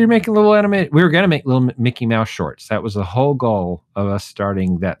like, oh, you're making little animated. We were going to make little Mickey Mouse shorts. That was the whole goal of us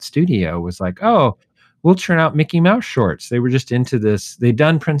starting that studio, was like, oh, we'll churn out Mickey Mouse shorts. They were just into this. They'd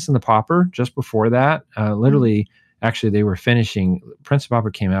done Prince and the Pauper just before that. Literally, actually, they were finishing. Prince and the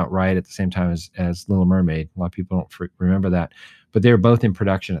Pauper came out right at the same time as Little Mermaid. A lot of people don't remember that. But they were both in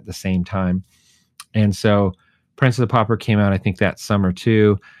production at the same time. And so Prince of the Pauper came out, I think, that summer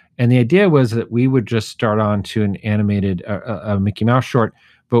too. And the idea was that we would just start on to an animated a Mickey Mouse short.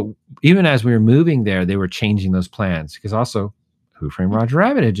 But even as we were moving there, they were changing those plans, because also Who Framed Roger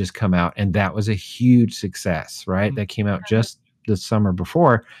Rabbit had just come out, and that was a huge success, right? That came out just the summer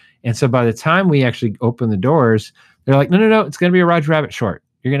before. And so by the time we actually opened the doors, they're like, no, it's going to be a Roger Rabbit short.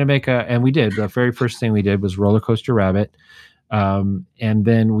 You're going to make and we did. The very first thing we did was Roller Coaster Rabbit. And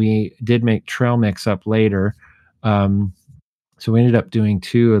then we did make Trail Mix Up later. So we ended up doing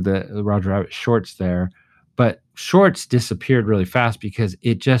two of the Roger Rabbit shorts there. But shorts disappeared really fast because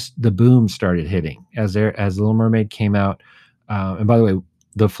the boom started hitting as Little Mermaid came out. And by the way,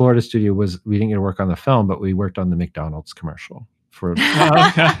 the Florida studio we didn't get to work on the film, but we worked on the McDonald's commercial for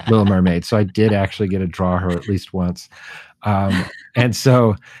Little Mermaid. So I did actually get to draw her at least once. And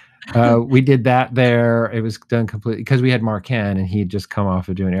so we did that there. It was done completely because we had Mark Henn, and he'd just come off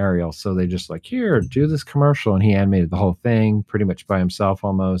of doing Ariel. So they just like, here, do this commercial. And he animated the whole thing pretty much by himself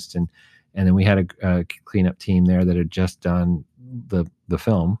almost. And And then we had a cleanup team there that had just done the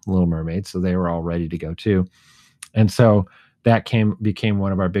film Little Mermaid, so they were all ready to go too. And so that became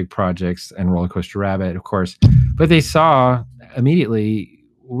one of our big projects, and Roller Coaster Rabbit, of course. But they saw immediately,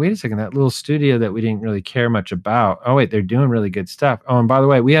 wait a second, that little studio that we didn't really care much about. Oh, wait, they're doing really good stuff. Oh, and by the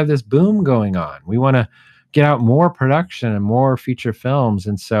way, we have this boom going on. We want to get out more production and more feature films.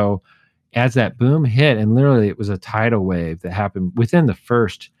 And so as that boom hit, and literally it was a tidal wave that happened within the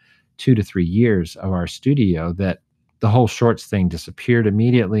first 2 to 3 years of our studio, that the whole shorts thing disappeared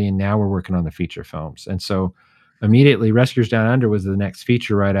immediately. And now we're working on the feature films. And so immediately Rescuers Down Under was the next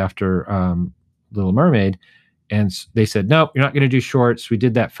feature right after Little Mermaid. And they said, nope, you're not going to do shorts. We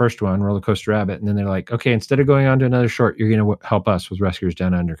did that first one, Roller Coaster Rabbit. And then they're like, okay, instead of going on to another short, you're going to help us with Rescuers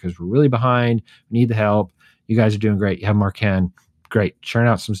Down Under because we're really behind. We need the help. You guys are doing great. You have Marcan. Great. Churn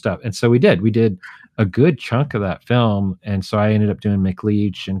out some stuff. And so we did. We did a good chunk of that film. And so I ended up doing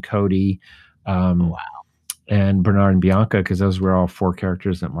McLeach and Cody and Bernard and Bianca, because those were all 4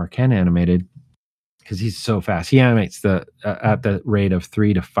 characters that Marcan animated. Because he's so fast. He animates at the rate of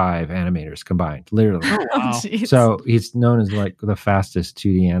 3 to 5 animators combined, literally. Oh, wow. So he's known as like the fastest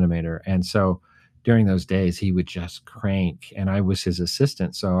 2D animator. And so during those days, he would just crank, and I was his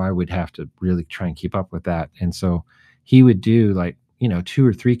assistant. So I would have to really try and keep up with that. And so he would do like, 2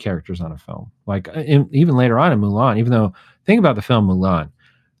 or 3 characters on a film. Like even later on in Mulan, even though, think about the film Mulan.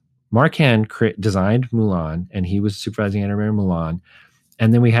 Marcan designed Mulan, and he was supervising animator Mulan.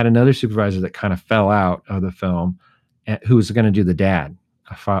 And then we had another supervisor that kind of fell out of the film, who was going to do the dad,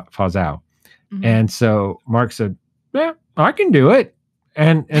 Fa Zhao. Mm-hmm. And so Mark said, yeah, I can do it.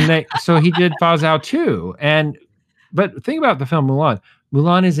 So he did Fa Zhao too. But think about the film Mulan.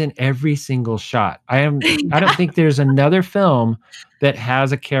 Mulan is in every single shot. I don't think there's another film that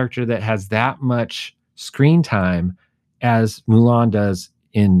has a character that has that much screen time as Mulan does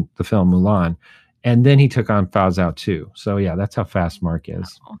in the film Mulan. And then he took on Fa Zhao too. So yeah, that's how fast Mark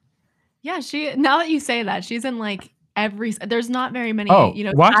is. Yeah, now that you say that, she's in like there's not very many,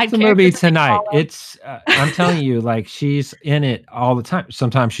 watch the movie tonight. It's I'm telling you, like, she's in it all the time.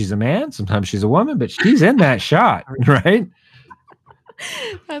 Sometimes she's a man, sometimes she's a woman, but she's in that shot, right?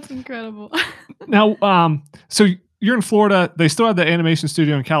 That's incredible. Now, so you're in Florida. They still have the animation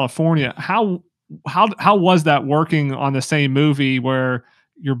studio in California. How was that working on the same movie where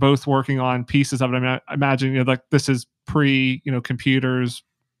you're both working on pieces of it? I mean, I imagine like this is pre, computers,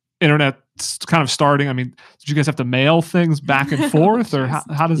 internet kind of starting. I mean, did you guys have to mail things back and forth, or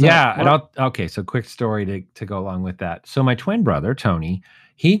how does that work? Okay, so quick story to go along with that. So my twin brother Tony,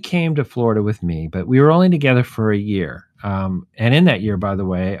 he came to Florida with me, but we were only together for a year. And in that year, by the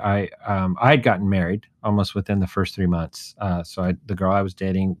way, I had gotten married almost within the first 3 months. So the girl I was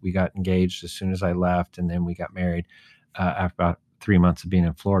dating, we got engaged as soon as I left, and then we got married after about 3 months of being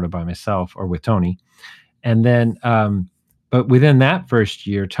in Florida by myself or with Tony. And then, but within that first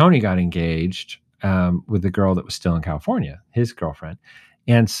year, Tony got engaged with the girl that was still in California, his girlfriend.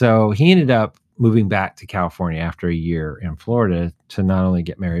 And so he ended up moving back to California after a year in Florida to not only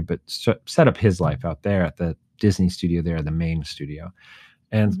get married, but set up his life out there at the Disney studio there, the main studio.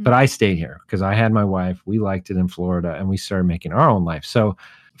 And but I stayed here because I had my wife. We liked it in Florida, and we started making our own life. So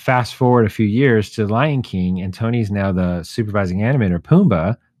fast forward a few years to Lion King, and Tony's now the supervising animator,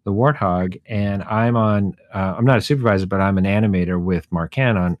 Pumbaa, the warthog, and I'm not a supervisor, but I'm an animator with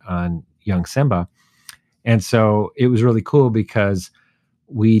Marcan on Young Simba. And so it was really cool because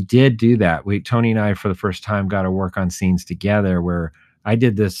we did do that. Tony and I, for the first time, got to work on scenes together where I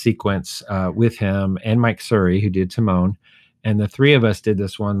did this sequence with him and Mike Surrey, who did Timon. And the 3 of us did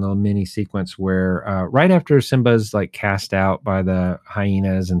this one little mini sequence where right after Simba's like cast out by the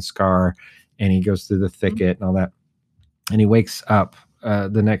hyenas and Scar, and he goes through the thicket and all that, and he wakes up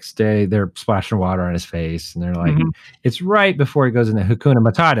the next day, they're splashing water on his face, and they're like, it's right before he goes into Hakuna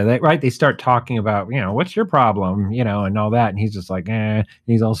Matata. They start talking about, what's your problem, and all that. And he's just like, and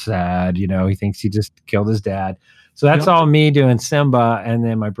he's all sad, he thinks he just killed his dad. So that's all me doing Simba, and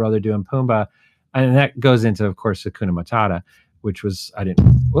then my brother doing Pumbaa. And that goes into, of course, Hakuna Matata, which was, I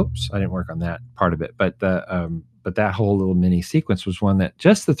didn't work on that part of it. But but that whole little mini sequence was one that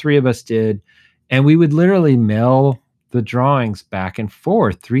just the 3 of us did. And we would literally mail the drawings back and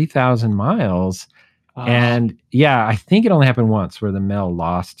forth 3,000 miles. And yeah, I think it only happened once where the mail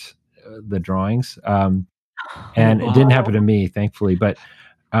lost the drawings. And it didn't happen to me, thankfully, but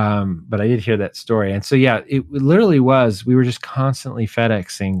I did hear that story. And so, yeah, it literally was, we were just constantly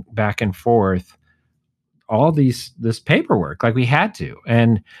FedExing back and forth all this paperwork, like we had to.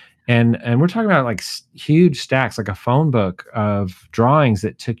 And we're talking about like huge stacks, like a phone book of drawings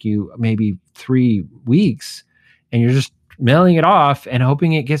that took you maybe 3 weeks, and you're just mailing it off and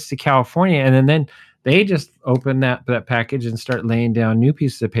hoping it gets to California. And then they just open that package and start laying down new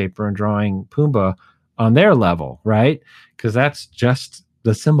pieces of paper and drawing Pumbaa on their level, right? Because that's just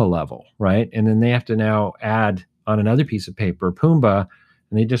the Simba level, right? And then they have to now add on another piece of paper Pumbaa,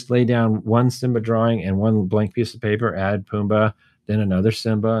 and they just lay down one Simba drawing and one blank piece of paper, add Pumbaa, then another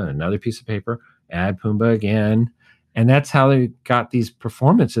Simba and another piece of paper, add Pumbaa again. And that's how they got these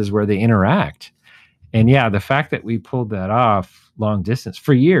performances where they interact. And yeah, the fact that we pulled that off long distance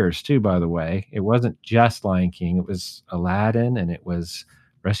for years too, by the way, it wasn't just Lion King, it was Aladdin, and it was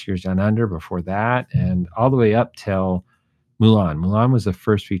Rescuers Down Under before that, and all the way up till Mulan. Mulan was the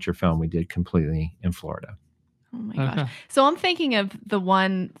first feature film we did completely in Florida. Oh my gosh. So I'm thinking of the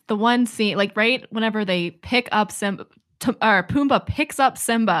one scene, like right whenever they pick up Simba, or Pumbaa picks up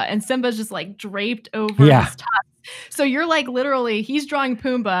Simba, and Simba's just like draped over his tusk. So you're like literally, he's drawing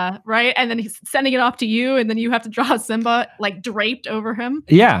Pumbaa, right? And then he's sending it off to you, and then you have to draw Simba like draped over him.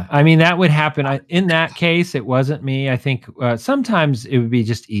 Yeah, I mean that would happen. In that case, it wasn't me. I think sometimes it would be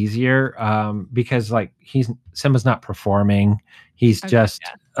just easier because like Simba's not performing; he's just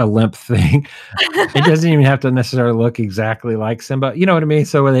a limp thing. It doesn't even have to necessarily look exactly like Simba. You know what I mean?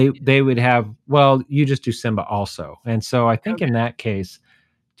 So they would have, well, you just do Simba also, and so I think in that case,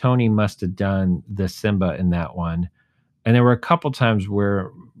 Tony must have done the Simba in that one. And there were a couple times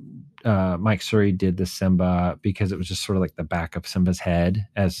where Mike Suri did the Simba because it was just sort of like the back of Simba's head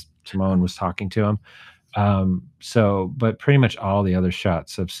as Timon was talking to him. But pretty much all the other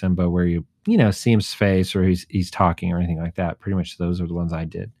shots of Simba where you see his face or he's talking or anything like that, pretty much those are the ones I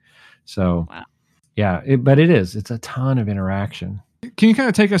did. So yeah, it's a ton of interaction. Can you kind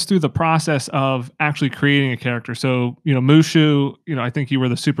of take us through the process of actually creating a character? So, Mushu, I think you were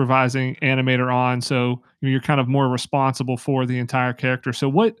the supervising animator on, so you're kind of more responsible for the entire character.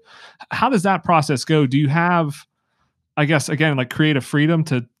 So how does that process go? Do you have, I guess, again, like creative freedom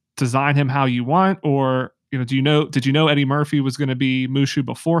to design him how you want? Or, did you know Eddie Murphy was going to be Mushu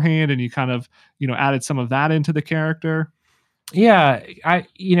beforehand and you kind of, added some of that into the character? Yeah,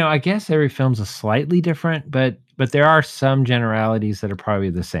 I guess every film's a slightly different, but there are some generalities that are probably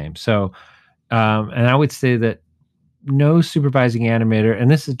the same. So, and I would say that no supervising animator, and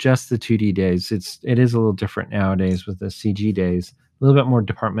this is just the 2D days. It is a little different nowadays with the CG days, a little bit more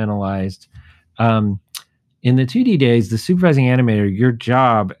departmentalized. In the 2D days, the supervising animator, your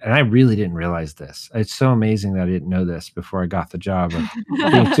job, and I really didn't realize this. It's so amazing that I didn't know this before I got the job of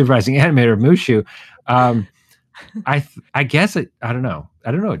being supervising animator of Mushu. I guess I don't know.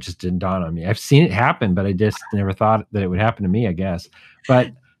 It just didn't dawn on me. I've seen it happen, but I just never thought that it would happen to me, I guess.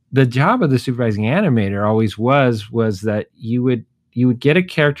 But the job of the supervising animator always was that you would get a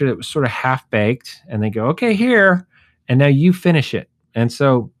character that was sort of half baked and they go, okay, here, and now you finish it. And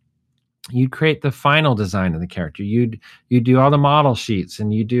so you'd create the final design of the character. You'd do all the model sheets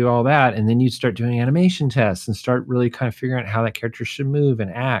and you do all that. And then you'd start doing animation tests and start really kind of figuring out how that character should move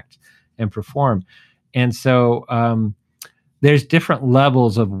and act and perform. And so there's different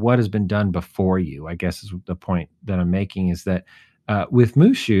levels of what has been done before you, I guess is the point that I'm making, is that with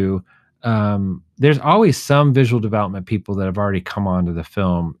Mushu, there's always some visual development people that have already come onto the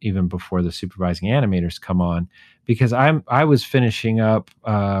film even before the supervising animators come on, because I was finishing up,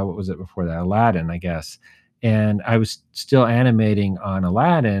 what was it before that? Aladdin, I guess. And I was still animating on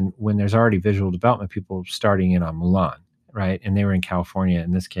Aladdin when there's already visual development people starting in on Mulan, right? And they were in California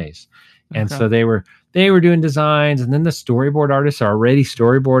in this case. And so they were doing designs, and then the storyboard artists are already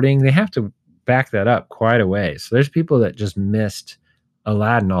storyboarding. They have to back that up quite a way. So there's people that just missed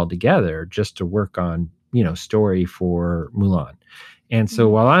Aladdin altogether just to work on, story for Mulan. And so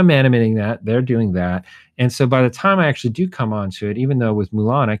while I'm animating that, they're doing that. And so by the time I actually do come onto it, even though with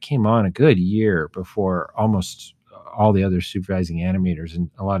Mulan, I came on a good year before almost all the other supervising animators and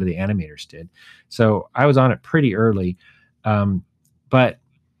a lot of the animators did. So I was on it pretty early. But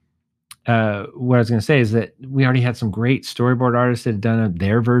what I was going to say is that we already had some great storyboard artists that had done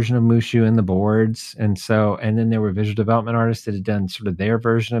their version of Mushu in the boards. And then there were visual development artists that had done sort of their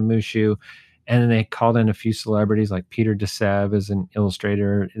version of Mushu. And then they called in a few celebrities like Peter DeSev as an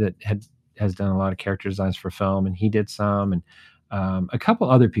illustrator that has done a lot of character designs for film. And he did some, and a couple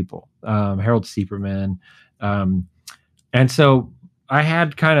other people, Harold Sieperman. And so I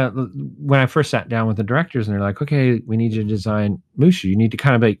had kind of, when I first sat down with the directors and they're like, okay, we need you to design Mushu. You need to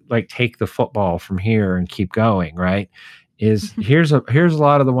kind of like take the football from here and keep going, right? Here's a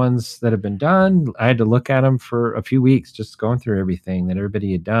lot of the ones that have been done. I had to look at them for a few weeks, just going through everything that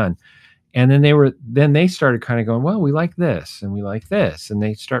everybody had done. And then they started kind of going, well, we like this and we like this. And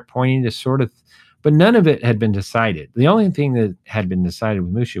they start pointing to sort of, but none of it had been decided. The only thing that had been decided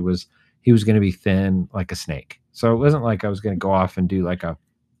with Mushu was he was going to be thin like a snake. So it wasn't like I was going to go off and do like a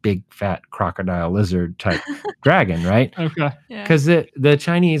big fat crocodile lizard type dragon, right? Okay. Yeah. Because the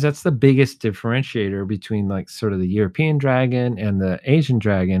Chinese, that's the biggest differentiator between like sort of the European dragon and the Asian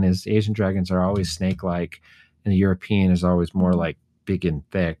dragon is Asian dragons are always snake-like, and the European is always more like big and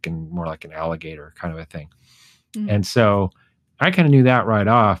thick and more like an alligator kind of a thing. And so I kind of knew that right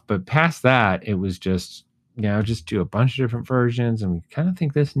off, but past that, it was just, just do a bunch of different versions, and we kind of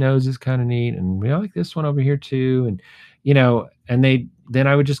think this nose is kind of neat, and we like this one over here too, and and then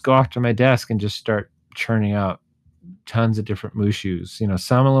I would just go off to my desk and just start churning out tons of different Mushus.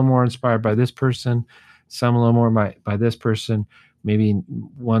 Some a little more inspired by this person, some a little more by this person. Maybe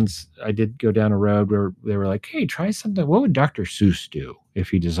once I did go down a road where they were like, "Hey, try something. What would Dr. Seuss do if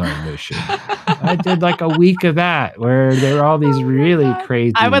he designed Mushu?" I did like a week of that where there were all these really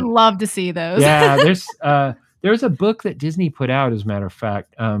crazy. I would love to see those. Yeah, there's a book that Disney put out, as a matter of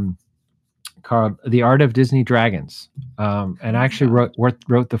fact, called The Art of Disney Dragons, and I actually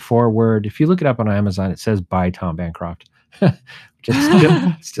wrote the foreword. If you look it up on Amazon, it says by Tom Bancroft. Which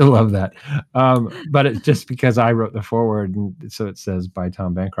I still love that. But it's just because I wrote the foreword, and so it says by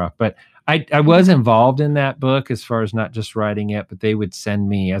Tom Bancroft. But I was involved in that book as far as not just writing it, but they would send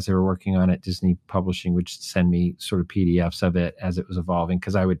me, as they were working on it, Disney Publishing would send me sort of PDFs of it as it was evolving,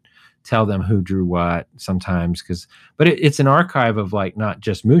 because I would tell them who drew what sometimes. But it's an archive of like not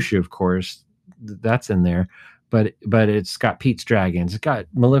just Mushu, of course, that's in there. But it's got Pete's dragons. It's got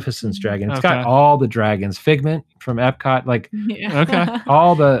Maleficent's dragon. It's got all the dragons. Figment from Epcot,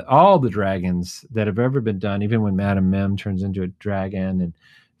 all the dragons that have ever been done, even when Madame Mim turns into a dragon. And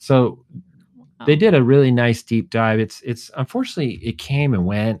so they did a really nice deep dive. It's unfortunately it came and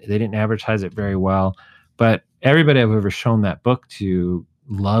went. They didn't advertise it very well, but everybody I've ever shown that book to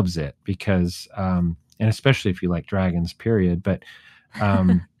loves it because, and especially if you like dragons, period. But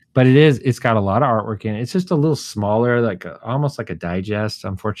but it's got a lot of artwork in it. It's just a little smaller, like almost like a digest.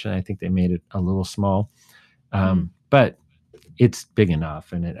 Unfortunately, I think they made it a little small, but it's big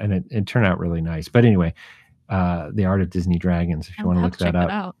enough, and it turned out really nice. But anyway, The Art of Disney Dragons, if you want to look that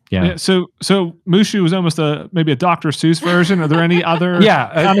up. Yeah. So Mushu was almost maybe a Dr. Seuss version. Are there any other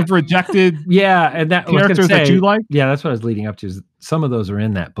kind of rejected and that characters that you like? Yeah, that's what I was leading up to. Is some of those are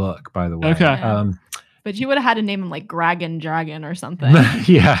in that book, by the way. Okay. But you would have had to name him like Gragan Dragon or something.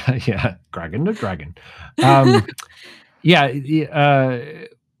 yeah. Gragan the Dragon.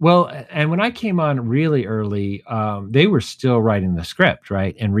 Well, and when I came on really early, they were still writing the script,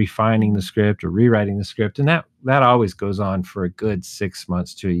 right? And refining the script or rewriting the script. And that always goes on for a good 6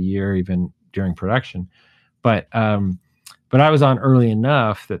 months to a year, even during production. But I was on early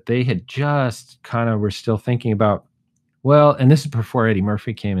enough that they had just kind of were still thinking about, well, and this is before Eddie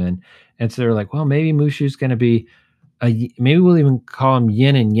Murphy came in. And so they were like, well, maybe Mushu's going to be, maybe we'll even call him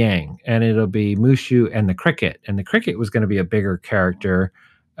Yin and Yang, and it'll be Mushu and the Cricket. And the Cricket was going to be a bigger character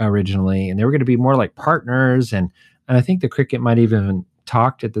originally, and they were going to be more like partners. And I think the Cricket might even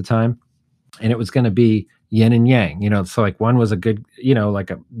talked at the time, and it was going to be Yin and Yang, so like one was a good,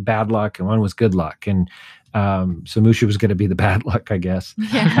 like a bad luck, and one was good luck. And so Mushu was going to be the bad luck, I guess.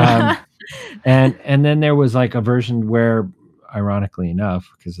 Yeah. And then there was like a version where, ironically enough,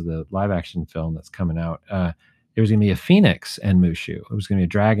 because of the live action film that's coming out, there was going to be a phoenix and Mushu. It was going to be a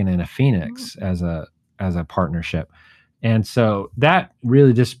dragon and a phoenix as a partnership. And so that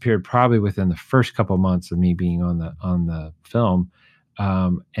really disappeared probably within the first couple of months of me being on the film.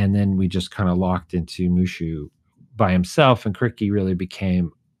 And then we just kind of locked into Mushu by himself, and Cricky really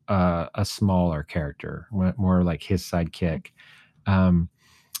became a smaller character, more like his sidekick.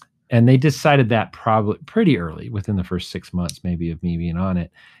 And they decided that probably pretty early, within the first 6 months, maybe, of me being on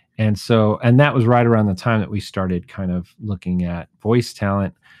it. And that was right around the time that we started kind of looking at voice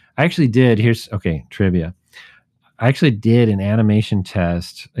talent. I actually did, trivia. I actually did an animation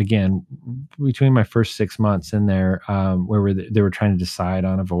test, again, between my first 6 months in there, where they were trying to decide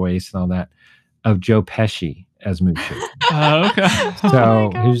on a voice and all that, of Joe Pesci as Mushu. Okay.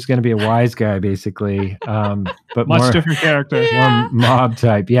 So he was going to be a wise guy, basically, but much different character, more mob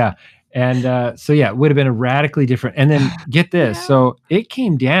type, yeah. And it would have been a radically different. And then get this, so it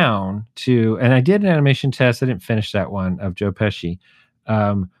came down to, and I did an animation test. I didn't finish that one of Joe Pesci,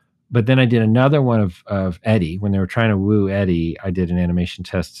 but then I did another one of Eddie. When they were trying to woo Eddie, I did an animation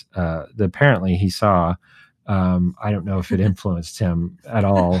test that apparently he saw. I don't know if it influenced him at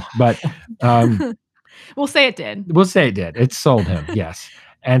all, but we'll say it did. It sold him, yes.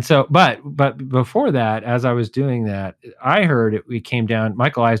 And so, but before that, as I was doing that, I heard we came down.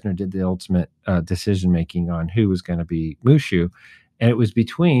 Michael Eisner did the ultimate decision making on who was going to be Mushu, and it was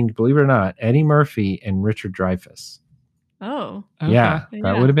between, believe it or not, Eddie Murphy and Richard Dreyfuss. Oh, Yeah, that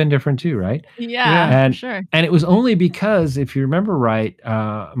yeah. would have been different too, right? Yeah, for And sure. and it was only because, if you remember right,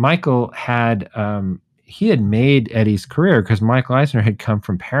 Michael he had made Eddie's career because Michael Eisner had come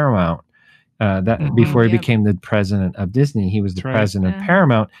from Paramount. That Mhm. before he Yep. became the president of Disney, he was the That's right. president of Uh-huh.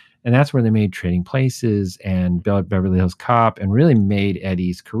 Paramount, and that's where they made Trading Places and Beverly Hills Cop, and really made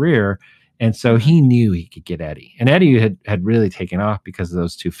Eddie's career. And so Uh-huh. he knew he could get Eddie, and Eddie had really taken off because of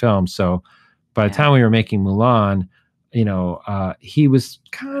those two films. So by the Yeah. time we were making Mulan, he was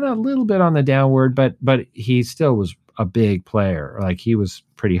kind of a little bit on the downward, but he still was a big player. Like, he was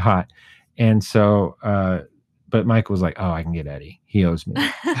pretty hot, and so. But Michael was like, "Oh, I can get Eddie. He owes me."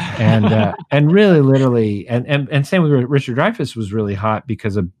 And really, literally, and same with Richard Dreyfuss was really hot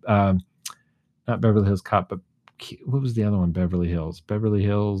because of not Beverly Hills Cop, but what was the other one? Beverly Hills.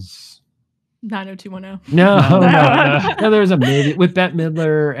 90210. No, No, no. There was a movie with Bette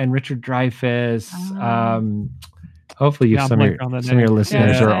Midler and Richard Dreyfuss. Oh. Hopefully, Yeah, I'm some of your blanking on the some of your name.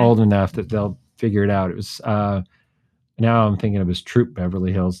 listeners Yeah. are old enough that they'll figure it out. It was now I'm thinking of his Troop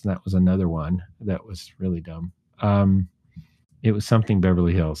Beverly Hills, and that was another one that was really dumb. It was something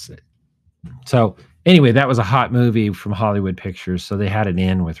Beverly Hills. So anyway, that was a hot movie from Hollywood Pictures, so they had it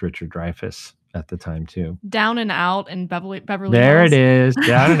in with Richard Dreyfuss at the time too. Down and Out in Beverly There Hills. it is,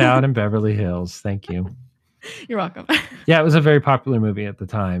 Down and Out in Beverly Hills. Thank you. You're welcome. Yeah, it was a very popular movie at the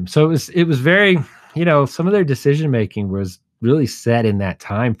time. So it was very, some of their decision making was really set in that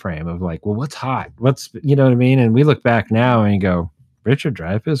time frame of like, well, what's hot? What's, you know what I mean? And we look back now and you go, Richard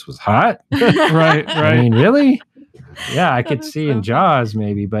Dreyfuss was hot? Right. I mean, really? Yeah, I That could is see so in funny. Jaws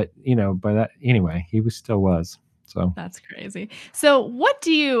maybe, but by that anyway, he still was. So That's crazy. So, what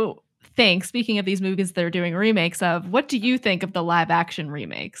do you think, speaking of these movies they're doing remakes of, what do you think of the live action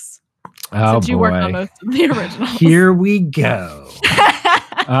remakes? oh Since you worked on boy, most of the originals. here we go.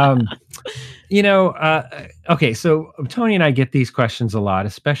 Okay, so Tony and I get these questions a lot,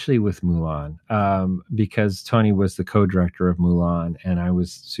 especially with Mulan, because Tony was the co-director of Mulan and I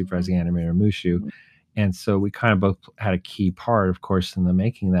was supervising animator Mushu. And so we kind of both had a key part, of course, in the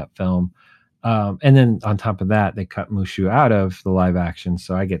making of that film. And then on top of that, they cut Mushu out of the live action.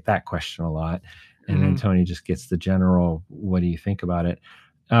 So I get that question a lot. And then Mhm. Tony just gets the general, what do you think about it?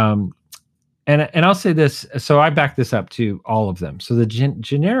 And I'll say this, so I back this up to all of them. So the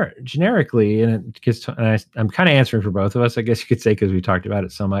generically, and it gets and I'm kind of answering for both of us, I guess you could say, because we talked about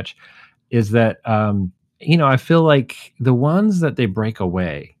it so much, is that I feel like the ones that they break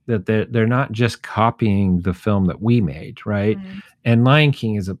away, that they're not just copying the film that we made, right? And Lion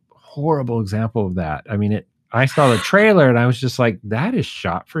King is a horrible example of that. I mean, I saw the trailer and I was just like, that is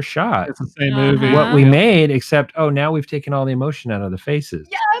shot for shot It's the same movie. what we Yeah. made, except now we've taken all the emotion out of the faces.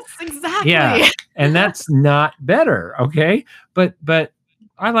 Yes, exactly. Yeah, and that's not better, okay? But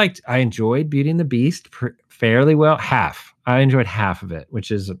I enjoyed Beauty and the Beast fairly well. I enjoyed half of it, which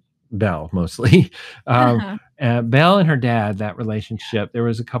is Belle mostly. Belle and her dad, that relationship, there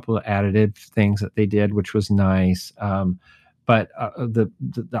was a couple of additive things that they did, which was nice. But the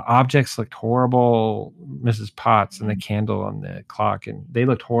objects looked horrible. Mrs. Potts and the candle on the clock, and they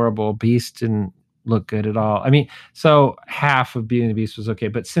looked horrible. Beast didn't look good at all. I mean, so half of Beauty and the Beast was okay,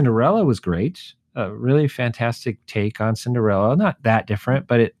 but Cinderella was great. A really fantastic take on Cinderella. Not that different,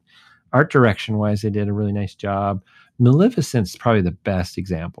 but art direction wise, they did a really nice job. Maleficent's probably the best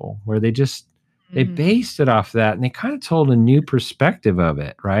example, where they based it off that, and they kind of told a new perspective of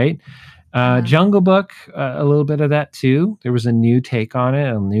it, right? Jungle Book, a little bit of that too. There was a new take on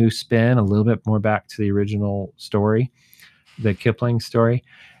it, a new spin, a little bit more back to the original story, the Kipling story.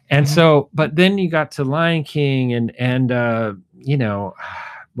 And so, but then you got to Lion King and Beauty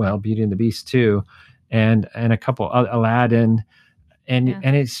and the Beast too, and a couple Aladdin, and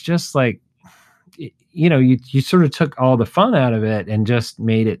it's just like, you sort of took all the fun out of it and just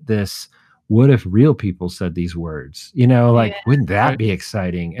made it this. What if real people said these words? Wouldn't that be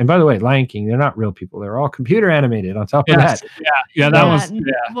exciting? And by the way, Lion King, they're not real people. They're all computer animated on top of that. Yeah, that was.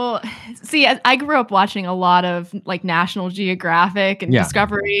 Well, see, I grew up watching a lot of like National Geographic and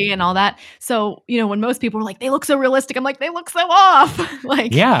Discovery and all that. So, when most people were like, they look so realistic, I'm like, they look so off.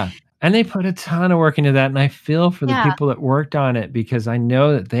 And they put a ton of work into that. And I feel for the people that worked on it, because I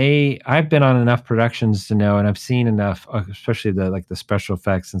know that I've been on enough productions to know, and I've seen enough, especially the special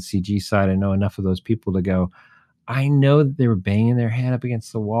effects and CG side. I know enough of those people to go, I know that they were banging their head up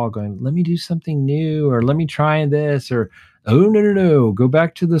against the wall going, let me do something new, or let me try this, or, oh, no, go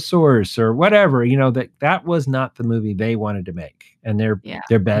back to the source, or whatever, that was not the movie they wanted to make. And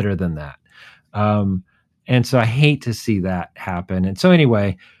they're better than that. And so I hate to see that happen. And so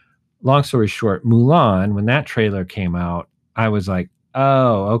anyway, long story short, Mulan, when that trailer came out, I was like,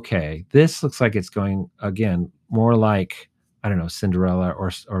 oh, okay, this looks like it's going, again, more like I don't know, Cinderella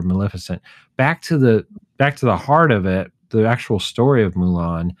or Maleficent. Back to the heart of it, the actual story of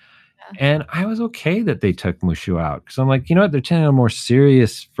Mulan. And I was okay that they took Mushu out because I'm like, you know what? They're telling a more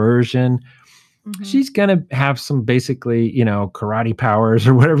serious version. Mhm. She's gonna have some basically, karate powers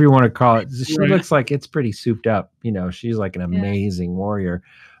or whatever you want to call it. She Right. looks like it's pretty souped up. She's like an Yeah. amazing warrior,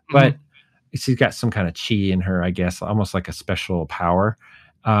 Mhm. but she's got some kind of chi in her, I guess, almost like a special power.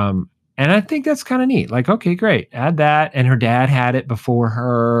 And I think that's kind of neat. Like, okay, great, add that. And her dad had it before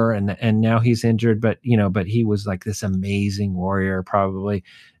her, and now he's injured, but he was like this amazing warrior, probably.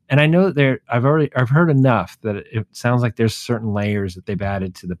 And I know that I've heard enough that it sounds like there's certain layers that they've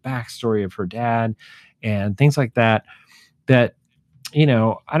added to the backstory of her dad and things like that. That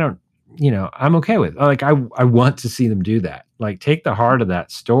I don't, I'm okay with. Like, I want to see them do that. Like, take the heart of that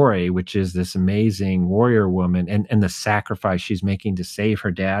story, which is this amazing warrior woman and the sacrifice she's making to save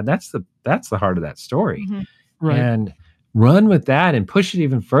her dad. That's the heart of that story. Mhm. Right. And run with that and push it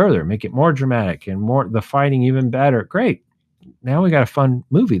even further, make it more dramatic and more the fighting even better. Great. Now we got a fun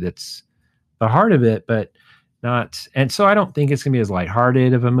movie that's the heart of it, but not. And so I don't think it's gonna be as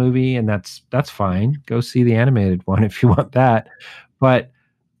lighthearted of a movie, and that's fine. Go see the animated one if you want that. But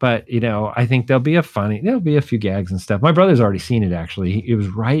I think there'll be a few gags and stuff. My brother's already seen it actually. It was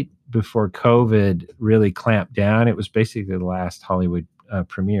right before COVID really clamped down. It was basically the last Hollywood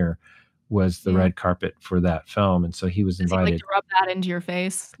premiere was the Yeah. red carpet for that film, and so he was Does he like invited. to rub that into your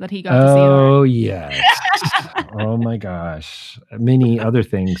face that he got to see it already? Oh, yes. Oh my gosh. Many other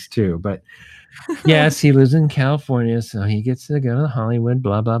things too. But yes, he lives in California, so he gets to go to Hollywood,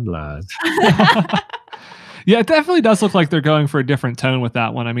 blah, blah, blah. Yeah, it definitely does look like they're going for a different tone with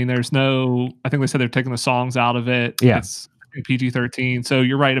that one. I mean, I think they said they're taking the songs out of it. Yeah. It's PG-13. So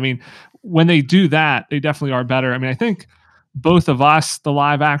you're right. I mean, when they do that, they definitely are better. I mean, I think both of us, the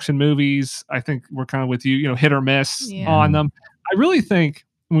live action movies, I think we're kind of with you, hit or miss Yeah. on them. I really think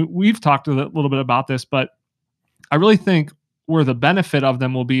we've talked a little bit about this, but I really think where the benefit of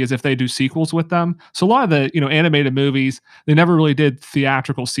them will be is if they do sequels with them. So a lot of the, animated movies, they never really did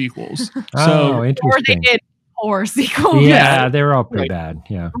theatrical sequels. So, Or they interesting. did poor sequels. Yeah, they were all pretty Right. bad.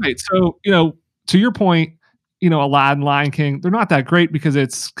 Yeah. right. So, to your point, Aladdin, Lion King, they're not that great because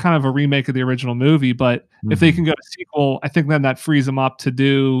it's kind of a remake of the original movie. But if they can go to sequel, I think then that frees them up to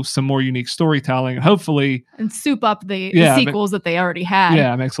do some more unique storytelling. Hopefully, And soup up the Yeah, but- sequels that they already had.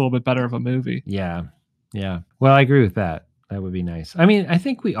 yeah, it makes a little bit better of a movie. Yeah. Yeah. Well, I agree with that. That would be nice. I mean, I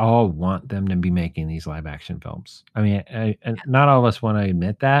think we all want them to be making these live action films. I mean, not all of us want to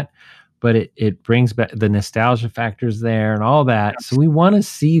admit that, but it brings back the nostalgia factors there and all that. So we want to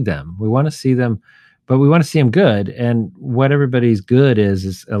see them. We want to see them, but we want to see them good. And what everybody's good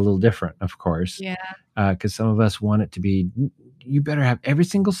is a little different, of course. Yeah. Because some of us want it to be, you better have every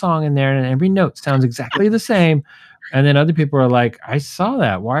single song in there and every note sounds exactly the same. And then other people are like, I saw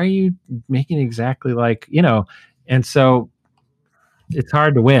that. Why are you making exactly like, And so it's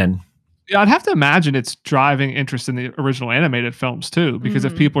hard to win. Yeah, I'd have to imagine it's driving interest in the original animated films too, because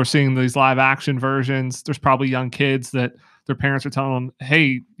if Mhm. people are seeing these live action versions, there's probably young kids that their parents are telling them,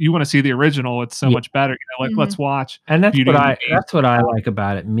 "Hey, you want to see the original? It's so Yeah. much better. Let's watch." And that's Beauty what and the I Beast. that's what I like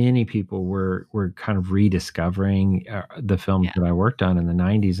about it. Many people were kind of rediscovering the films Yeah. that I worked on in the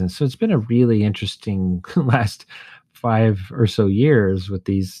 90s. And so it's been a really interesting last 5 or so years with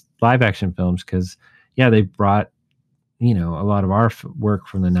these live action films because they brought a lot of our work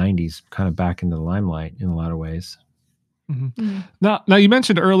from the 90s kind of back into the limelight in a lot of ways. Mhm. Mhm. Now you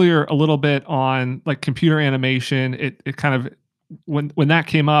mentioned earlier a little bit on like computer animation. It kind of when that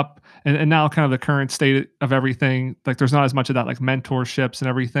came up and now kind of the current state of everything, like there's not as much of that like mentorships and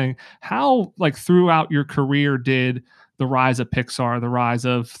everything. How like throughout your career did the rise of Pixar, the rise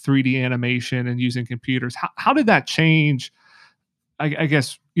of 3D animation and using computers, how did that change? I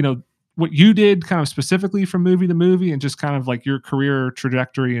guess, what you did kind of specifically from movie to movie and just kind of like your career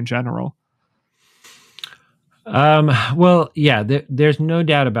trajectory in general. Well, yeah, there's no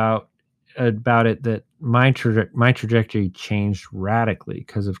doubt about it that my trajectory changed radically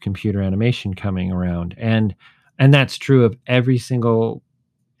because of computer animation coming around, and that's true of every single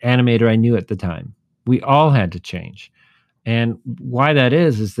animator I knew at the time. We all had to change, and why that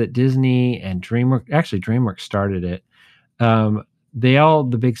is that Disney and DreamWorks started it.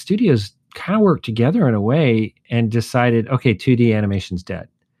 The big studios kind of worked together in a way and decided, okay, 2D animation's dead.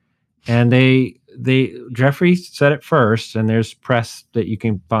 And Jeffrey said it first, and there's press that you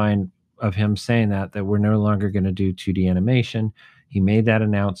can find of him saying that we're no longer going to do 2D animation. He made that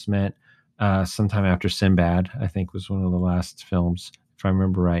announcement sometime after Sinbad, I think was one of the last films, if I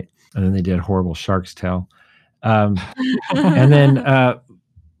remember right. And then they did horrible Shark's Tale. And then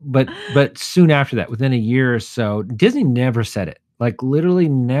but soon after that, within a year or so, Disney never said it. Like literally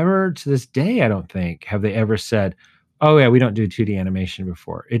never to this day, I don't think have they ever said, "Oh yeah, we don't do 2D animation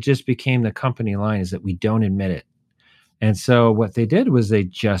before." It just became the company line is that we don't admit it. And so what they did was they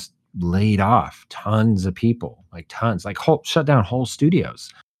just laid off tons of people, like tons, like shut down whole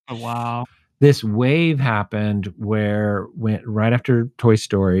studios. Oh, wow. This wave happened where went right after Toy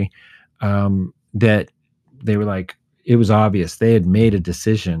Story, that they were like, it was obvious they had made a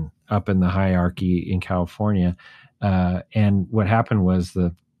decision up in the hierarchy in California. And what happened was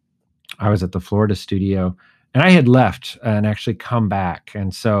I was at the Florida studio and I had left and actually come back.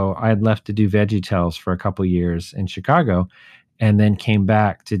 And so I had left to do VeggieTales for a couple years in Chicago and then came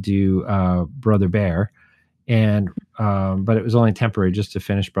back to do Brother Bear. And but it was only temporary just to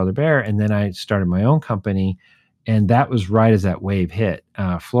finish Brother Bear. And then I started my own company. And that was right as that wave hit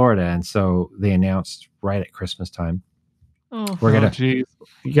Florida. And so they announced right at Christmas time, we're gonna geez.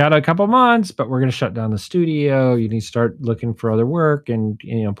 you got a couple months, but we're going to shut down the studio. You need to start looking for other work and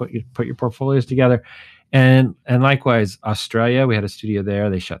put your portfolios together. And likewise, Australia, we had a studio there.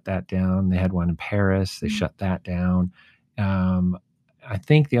 They shut that down. They had one in Paris. They shut that down. I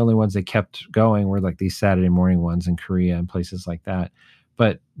think the only ones they kept going were like these Saturday morning ones in Korea and places like that.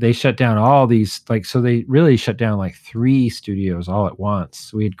 But they shut down all these, like, so they really shut down like 3 studios all at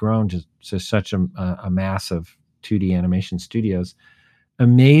once. We had grown to such a massive 2D animation studios.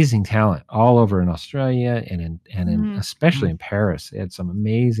 Amazing talent all over in Australia and in especially in Paris. They had some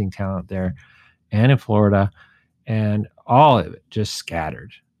amazing talent there and in Florida, and all of it just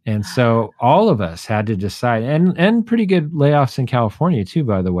scattered. And so all of us had to decide, and pretty good layoffs in California too,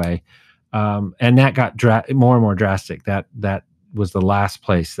 by the way. And that got more and more drastic. That was the last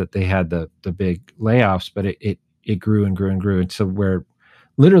place that they had the big layoffs, but it grew and grew and grew. And so we're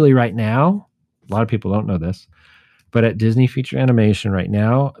literally right now, a lot of people don't know this, but at Disney Feature Animation right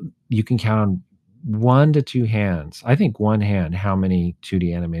now, you can count on 1 to 2 hands. I think one hand how many 2D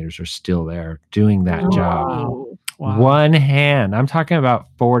animators are still there doing that job. Wow. One hand. I'm talking about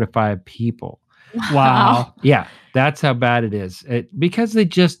 4 to 5 people. Wow. Yeah, that's how bad it is. Because they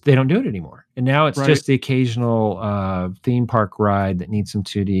don't do it anymore. And now it's just the occasional theme park ride that needs some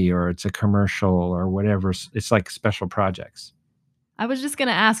 2D, or it's a commercial or whatever. It's like special projects. I was just going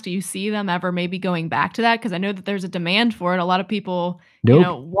to ask, do you see them ever maybe going back to that? Because I know that there's a demand for it. A lot of people,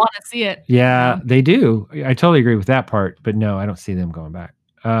 want to see it. Yeah, they do. I totally agree with that part. But no, I don't see them going back.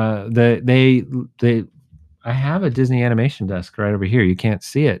 I have a Disney animation desk right over here. You can't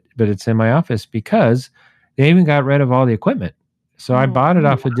see it, but it's in my office because they even got rid of all the equipment. So I bought it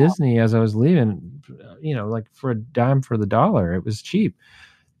off of Disney as I was leaving, like for a dime for the dollar. It was cheap.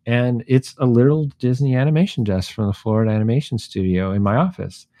 And it's a little Disney animation desk from the Florida Animation Studio in my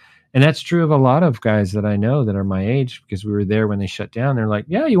office. And that's true of a lot of guys that I know that are my age, because we were there when they shut down. They're like,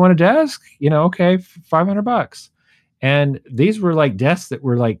 yeah, you want a desk? Okay, $500. And these were like desks that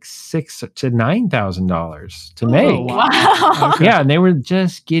were like $6,000 to $9,000 to make. Oh, wow. Okay. Yeah, and they were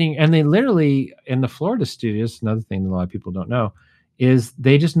just getting, and they literally in the Florida studios. Another thing that a lot of people don't know is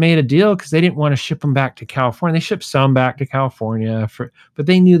they just made a deal because they didn't want to ship them back to California. They shipped some back to California but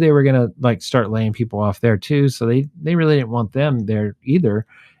they knew they were going to like start laying people off there too. So they really didn't want them there either.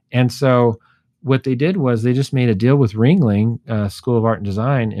 And so what they did was they just made a deal with Ringling School of Art and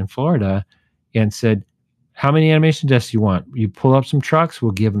Design in Florida and said, how many animation desks you want? You pull up some trucks,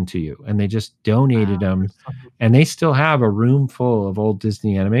 we'll give them to you. And they just donated them. And they still have a room full of old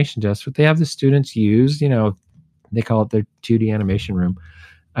Disney animation desks, but they have the students use, they call it their 2D animation room.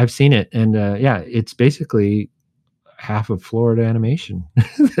 I've seen it. And it's basically half of Florida animation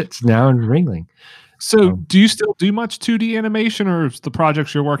that's now in Ringling. So do you still do much 2D animation, or is the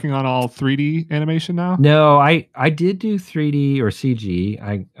projects you're working on all 3D animation now? No, I did do 3D or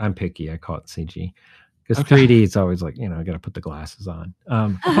CG. I'm picky. I call it CG because 3D is always like, I got to put the glasses on.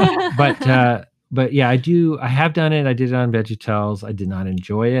 But yeah, I have done it. I did it on VeggieTales. I did not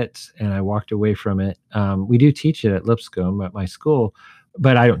enjoy it, and I walked away from it. We do teach it at Lipscomb at my school,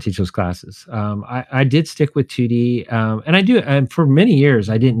 but I don't teach those classes. I did stick with 2D, and for many years,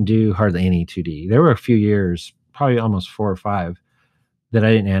 I didn't do hardly any 2D. There were a few years, probably almost 4 or 5, that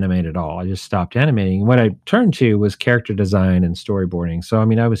I didn't animate at all. I just stopped animating. And what I turned to was character design and storyboarding. So,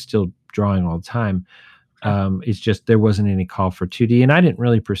 I was still drawing all the time. It's just there wasn't any call for 2D, and I didn't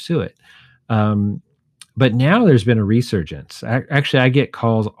really pursue it. But now there's been a resurgence. Actually, I get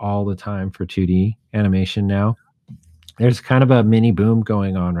calls all the time for 2D animation now. There's kind of a mini boom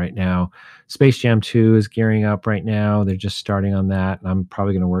going on right now. Space Jam 2 is gearing up right now. They're just starting on that, and I'm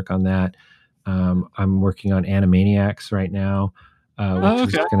probably going to work on that. I'm working on Animaniacs right now, which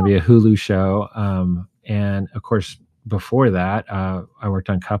is going to be a Hulu show. And of course, before that, I worked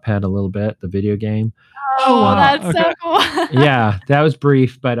on Cuphead a little bit, the video game. Oh, wow. that's Okay. so cool. Yeah, that was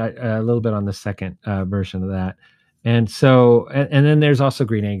brief, but a little bit on the second version of that. And so, and then there's also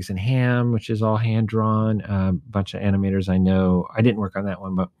Green Eggs and Ham, which is all hand drawn. A bunch of animators I know. I didn't work on that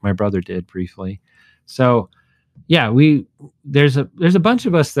one, but my brother did briefly. So, yeah, there's a bunch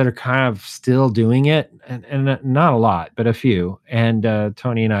of us that are kind of still doing it, and not a lot, but a few. And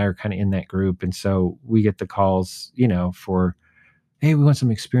Tony and I are kind of in that group, and so we get the calls, for, hey, we want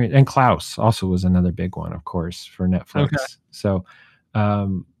some experience. And Klaus also was another big one, of course, for Netflix. Okay. So,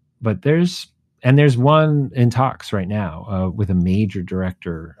 but there's one in talks right now with a major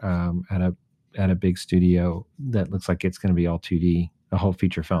director at a big studio that looks like it's going to be all 2D, a whole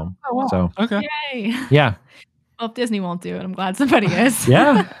feature film. Oh, wow. So, okay. Yay. yeah. Well, if Disney won't do it, I'm glad somebody is.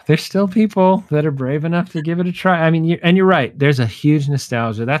 Yeah, there's still people that are brave enough to give it a try. I mean, you're right. There's a huge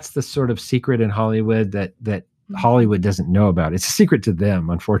nostalgia. That's the sort of secret in Hollywood that Hollywood doesn't know about. It's a secret to them,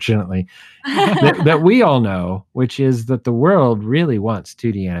 unfortunately, that we all know, which is that the world really wants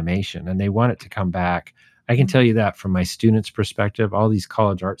 2D animation and they want it to come back. I can tell you that from my students' perspective, all these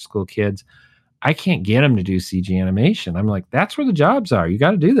college art school kids, I can't get them to do CG animation. I'm like, that's where the jobs are. You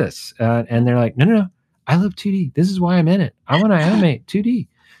got to do this. And they're like, no. I love 2D. This is why I'm in it. I want to animate 2D.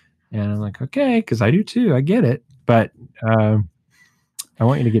 And I'm like, okay, because I do too. I get it. But I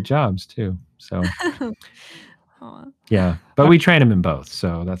want you to get jobs too. So, yeah. But we train them in both.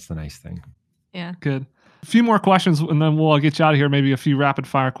 So that's the nice thing. Yeah. Good. A few more questions, and then we'll get you out of here. Maybe a few rapid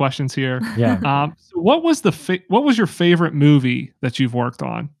fire questions here. Yeah. So what was what was your favorite movie that you've worked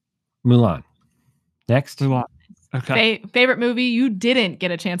on? Mulan. Next. Mulan. Okay. Favorite movie you didn't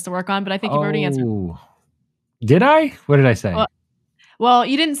get a chance to work on, but I think you've already answered. Did I? What did I say? Well,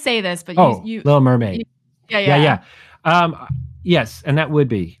 you didn't say this, but you Little Mermaid. Yeah. Yes, and that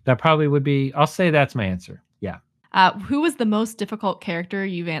probably would be. I'll say that's my answer. Yeah. Who was the most difficult character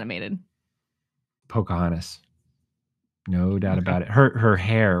you've animated? Pocahontas. No doubt about it. Her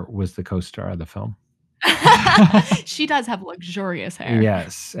hair was the co-star of the film. She does have luxurious hair.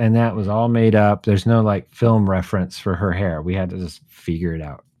 Yes, and that was all made up. There's no film reference for her hair. We had to just figure it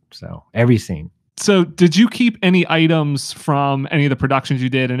out. So every scene. So did you keep any items from any of the productions you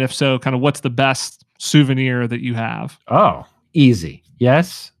did? And if so, kind of what's the best souvenir that you have? Oh, easy.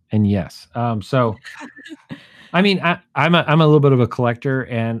 Yes and yes. So, I mean, I'm a little bit of a collector,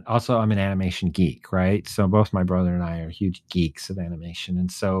 and also I'm an animation geek, right? So both my brother and I are huge geeks of animation.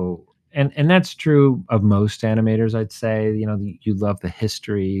 And so, and that's true of most animators, I'd say. You love the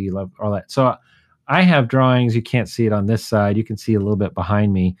history, you love all that. So I have drawings. You can't see it on this side. You can see a little bit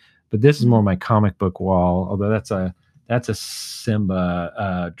behind me. But this is more my comic book wall, although that's a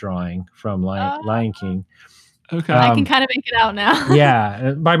Simba drawing from Lion King. Okay. I can kind of make it out now.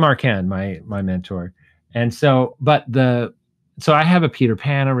 Yeah, by Mark Henn, my mentor. And so, so I have a Peter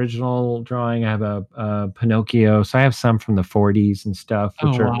Pan original drawing. I have a Pinocchio. So I have some from the 40s and stuff,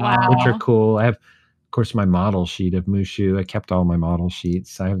 which are cool. I have, of course, my model sheet of Mushu. I kept all my model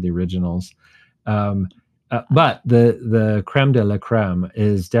sheets. I have the originals. But the creme de la creme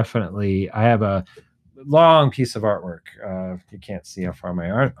is definitely, I have a long piece of artwork. You can't see how far my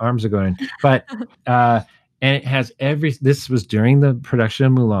arms are going, but, and it has this was during the production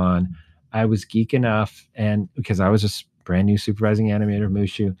of Mulan. I was geek enough, and because I was a brand new supervising animator of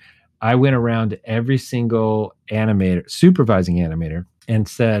Mushu, I went around to every single supervising animator and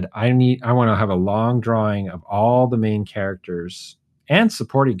said, I want to have a long drawing of all the main characters and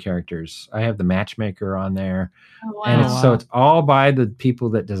supporting characters. I have the matchmaker on there. Oh, wow. And so it's all by the people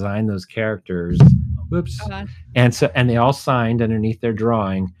that designed those characters. Whoops. And they all signed underneath their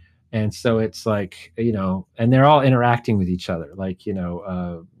drawing. And so it's like, and they're all interacting with each other. Like,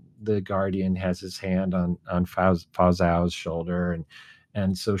 the Guardian has his hand on Fao Zhao's shoulder.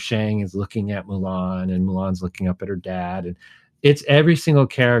 And so Shang is looking at Mulan, and Mulan's looking up at her dad. And it's every single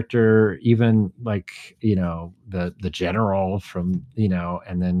character, even the general from,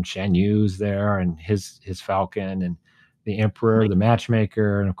 and then Shan Yu's there, and his falcon, and the emperor, the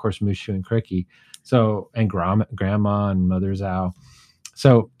matchmaker, and of course Mushu and Cricky. So, and grandma and Mother Zhao.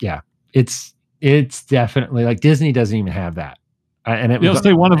 So yeah, it's definitely like Disney doesn't even have that. And it was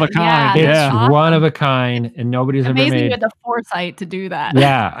one of a kind. It's awesome. one of a kind, and nobody's ever made. You had the foresight to do that.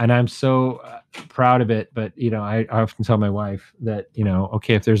 Yeah, and I'm so proud of it. But I often tell my wife that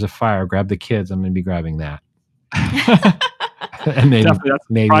okay, if there's a fire, grab the kids. I'm going to be grabbing that. And maybe that's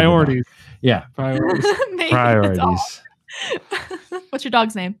maybe priorities. Yeah, priorities. What's your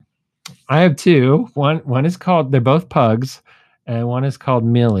dog's name? I have two. One is called. They're both pugs, and one is called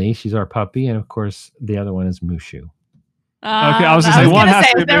Millie. She's our puppy, and of course the other one is Mushu. Okay, I was going to say one has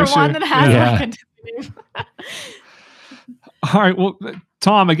to be is there Mushu. one that has like a name? All right. Well,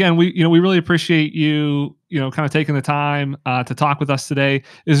 Tom, again, we really appreciate you, kind of taking the time to talk with us today.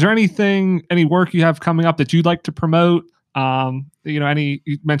 Is there any work you have coming up that you'd like to promote? You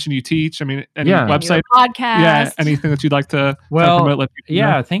mentioned you teach. I mean, any Yeah. website, podcast. yeah, anything that you'd like to promote? Let people know?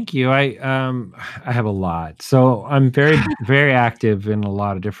 Yeah, thank you. I have a lot, so I'm very very active in a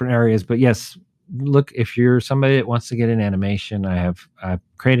lot of different areas. But yes, look, if you're somebody that wants to get in animation, I've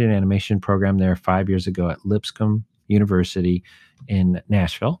created an animation program there 5 years ago at Lipscomb University in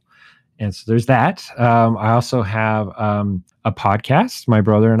Nashville. And so there's that. I also have a podcast, my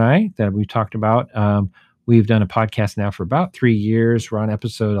brother and I, that we talked about. We've done a podcast now for about 3 years. We're on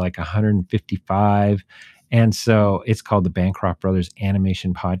episode like 155. And so it's called the Bancroft Brothers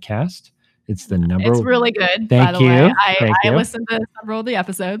Animation Podcast. It's the number. It's really good. Thank by the you. way. Thank I you. listened to several of the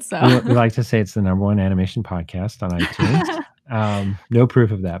episodes. So We like to say it's the number one animation podcast on iTunes. No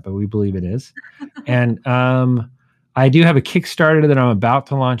proof of that, but we believe it is. And I do have a Kickstarter that I'm about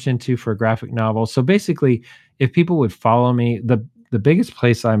to launch into for a graphic novel. So basically, if people would follow me, the biggest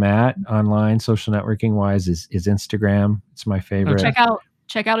place I'm at online, social networking wise, is Instagram. It's my favorite.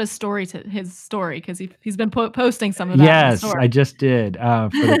 check out his story because he's been posting some of that. Yes, I just did for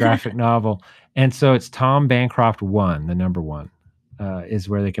the graphic novel. And so it's Tom Bancroft 1, the number 1, is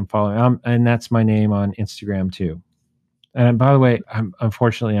where they can follow me. And that's my name on Instagram too. And by the way,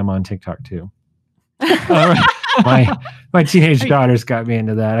 unfortunately, I'm on TikTok too. My teenage daughters got me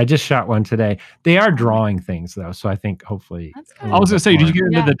into that. I just shot one today. They are drawing things though, so I think hopefully. I was gonna say, did you get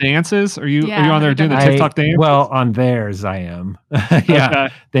into the dances? Are you on there doing the TikTok dance? Well, on theirs I am. Yeah, okay.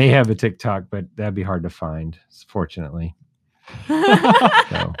 They have a TikTok, but that'd be hard to find, fortunately.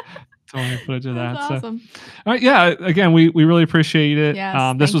 So. Footage of that. That's awesome. All right, yeah. Again, we really appreciate it.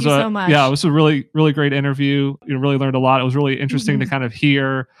 Yes, this was so much. Yeah, it was a really really great interview. You really learned a lot. It was really interesting to kind of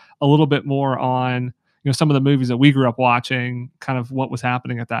hear a little bit more on some of the movies that we grew up watching, kind of what was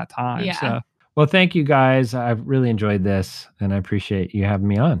happening at that time. Yeah. So. Well, thank you guys. I've really enjoyed this, and I appreciate you having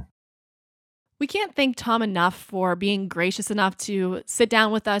me on. We can't thank Tom enough for being gracious enough to sit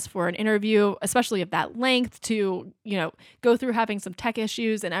down with us for an interview, especially of that length, to, go through having some tech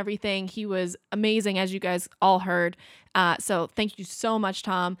issues and everything. He was amazing, as you guys all heard. So thank you so much,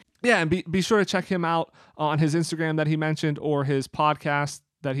 Tom. Yeah, and be sure to check him out on his Instagram that he mentioned, or his podcast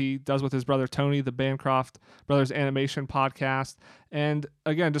that he does with his brother Tony, the Bancroft Brothers Animation Podcast. And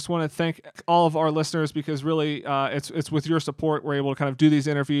again, just want to thank all of our listeners, because really it's with your support we're able to kind of do these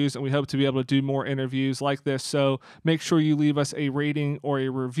interviews, and we hope to be able to do more interviews like this. So make sure you leave us a rating or a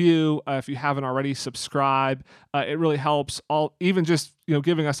review. If you haven't already, subscribe. It really helps. Even just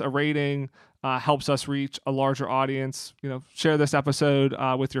giving us a rating helps us reach a larger audience. Share this episode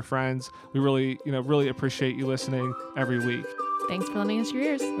with your friends. We really really appreciate you listening every week. Thanks for lending us your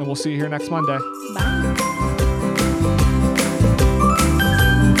ears. And we'll see you here next Monday. Bye.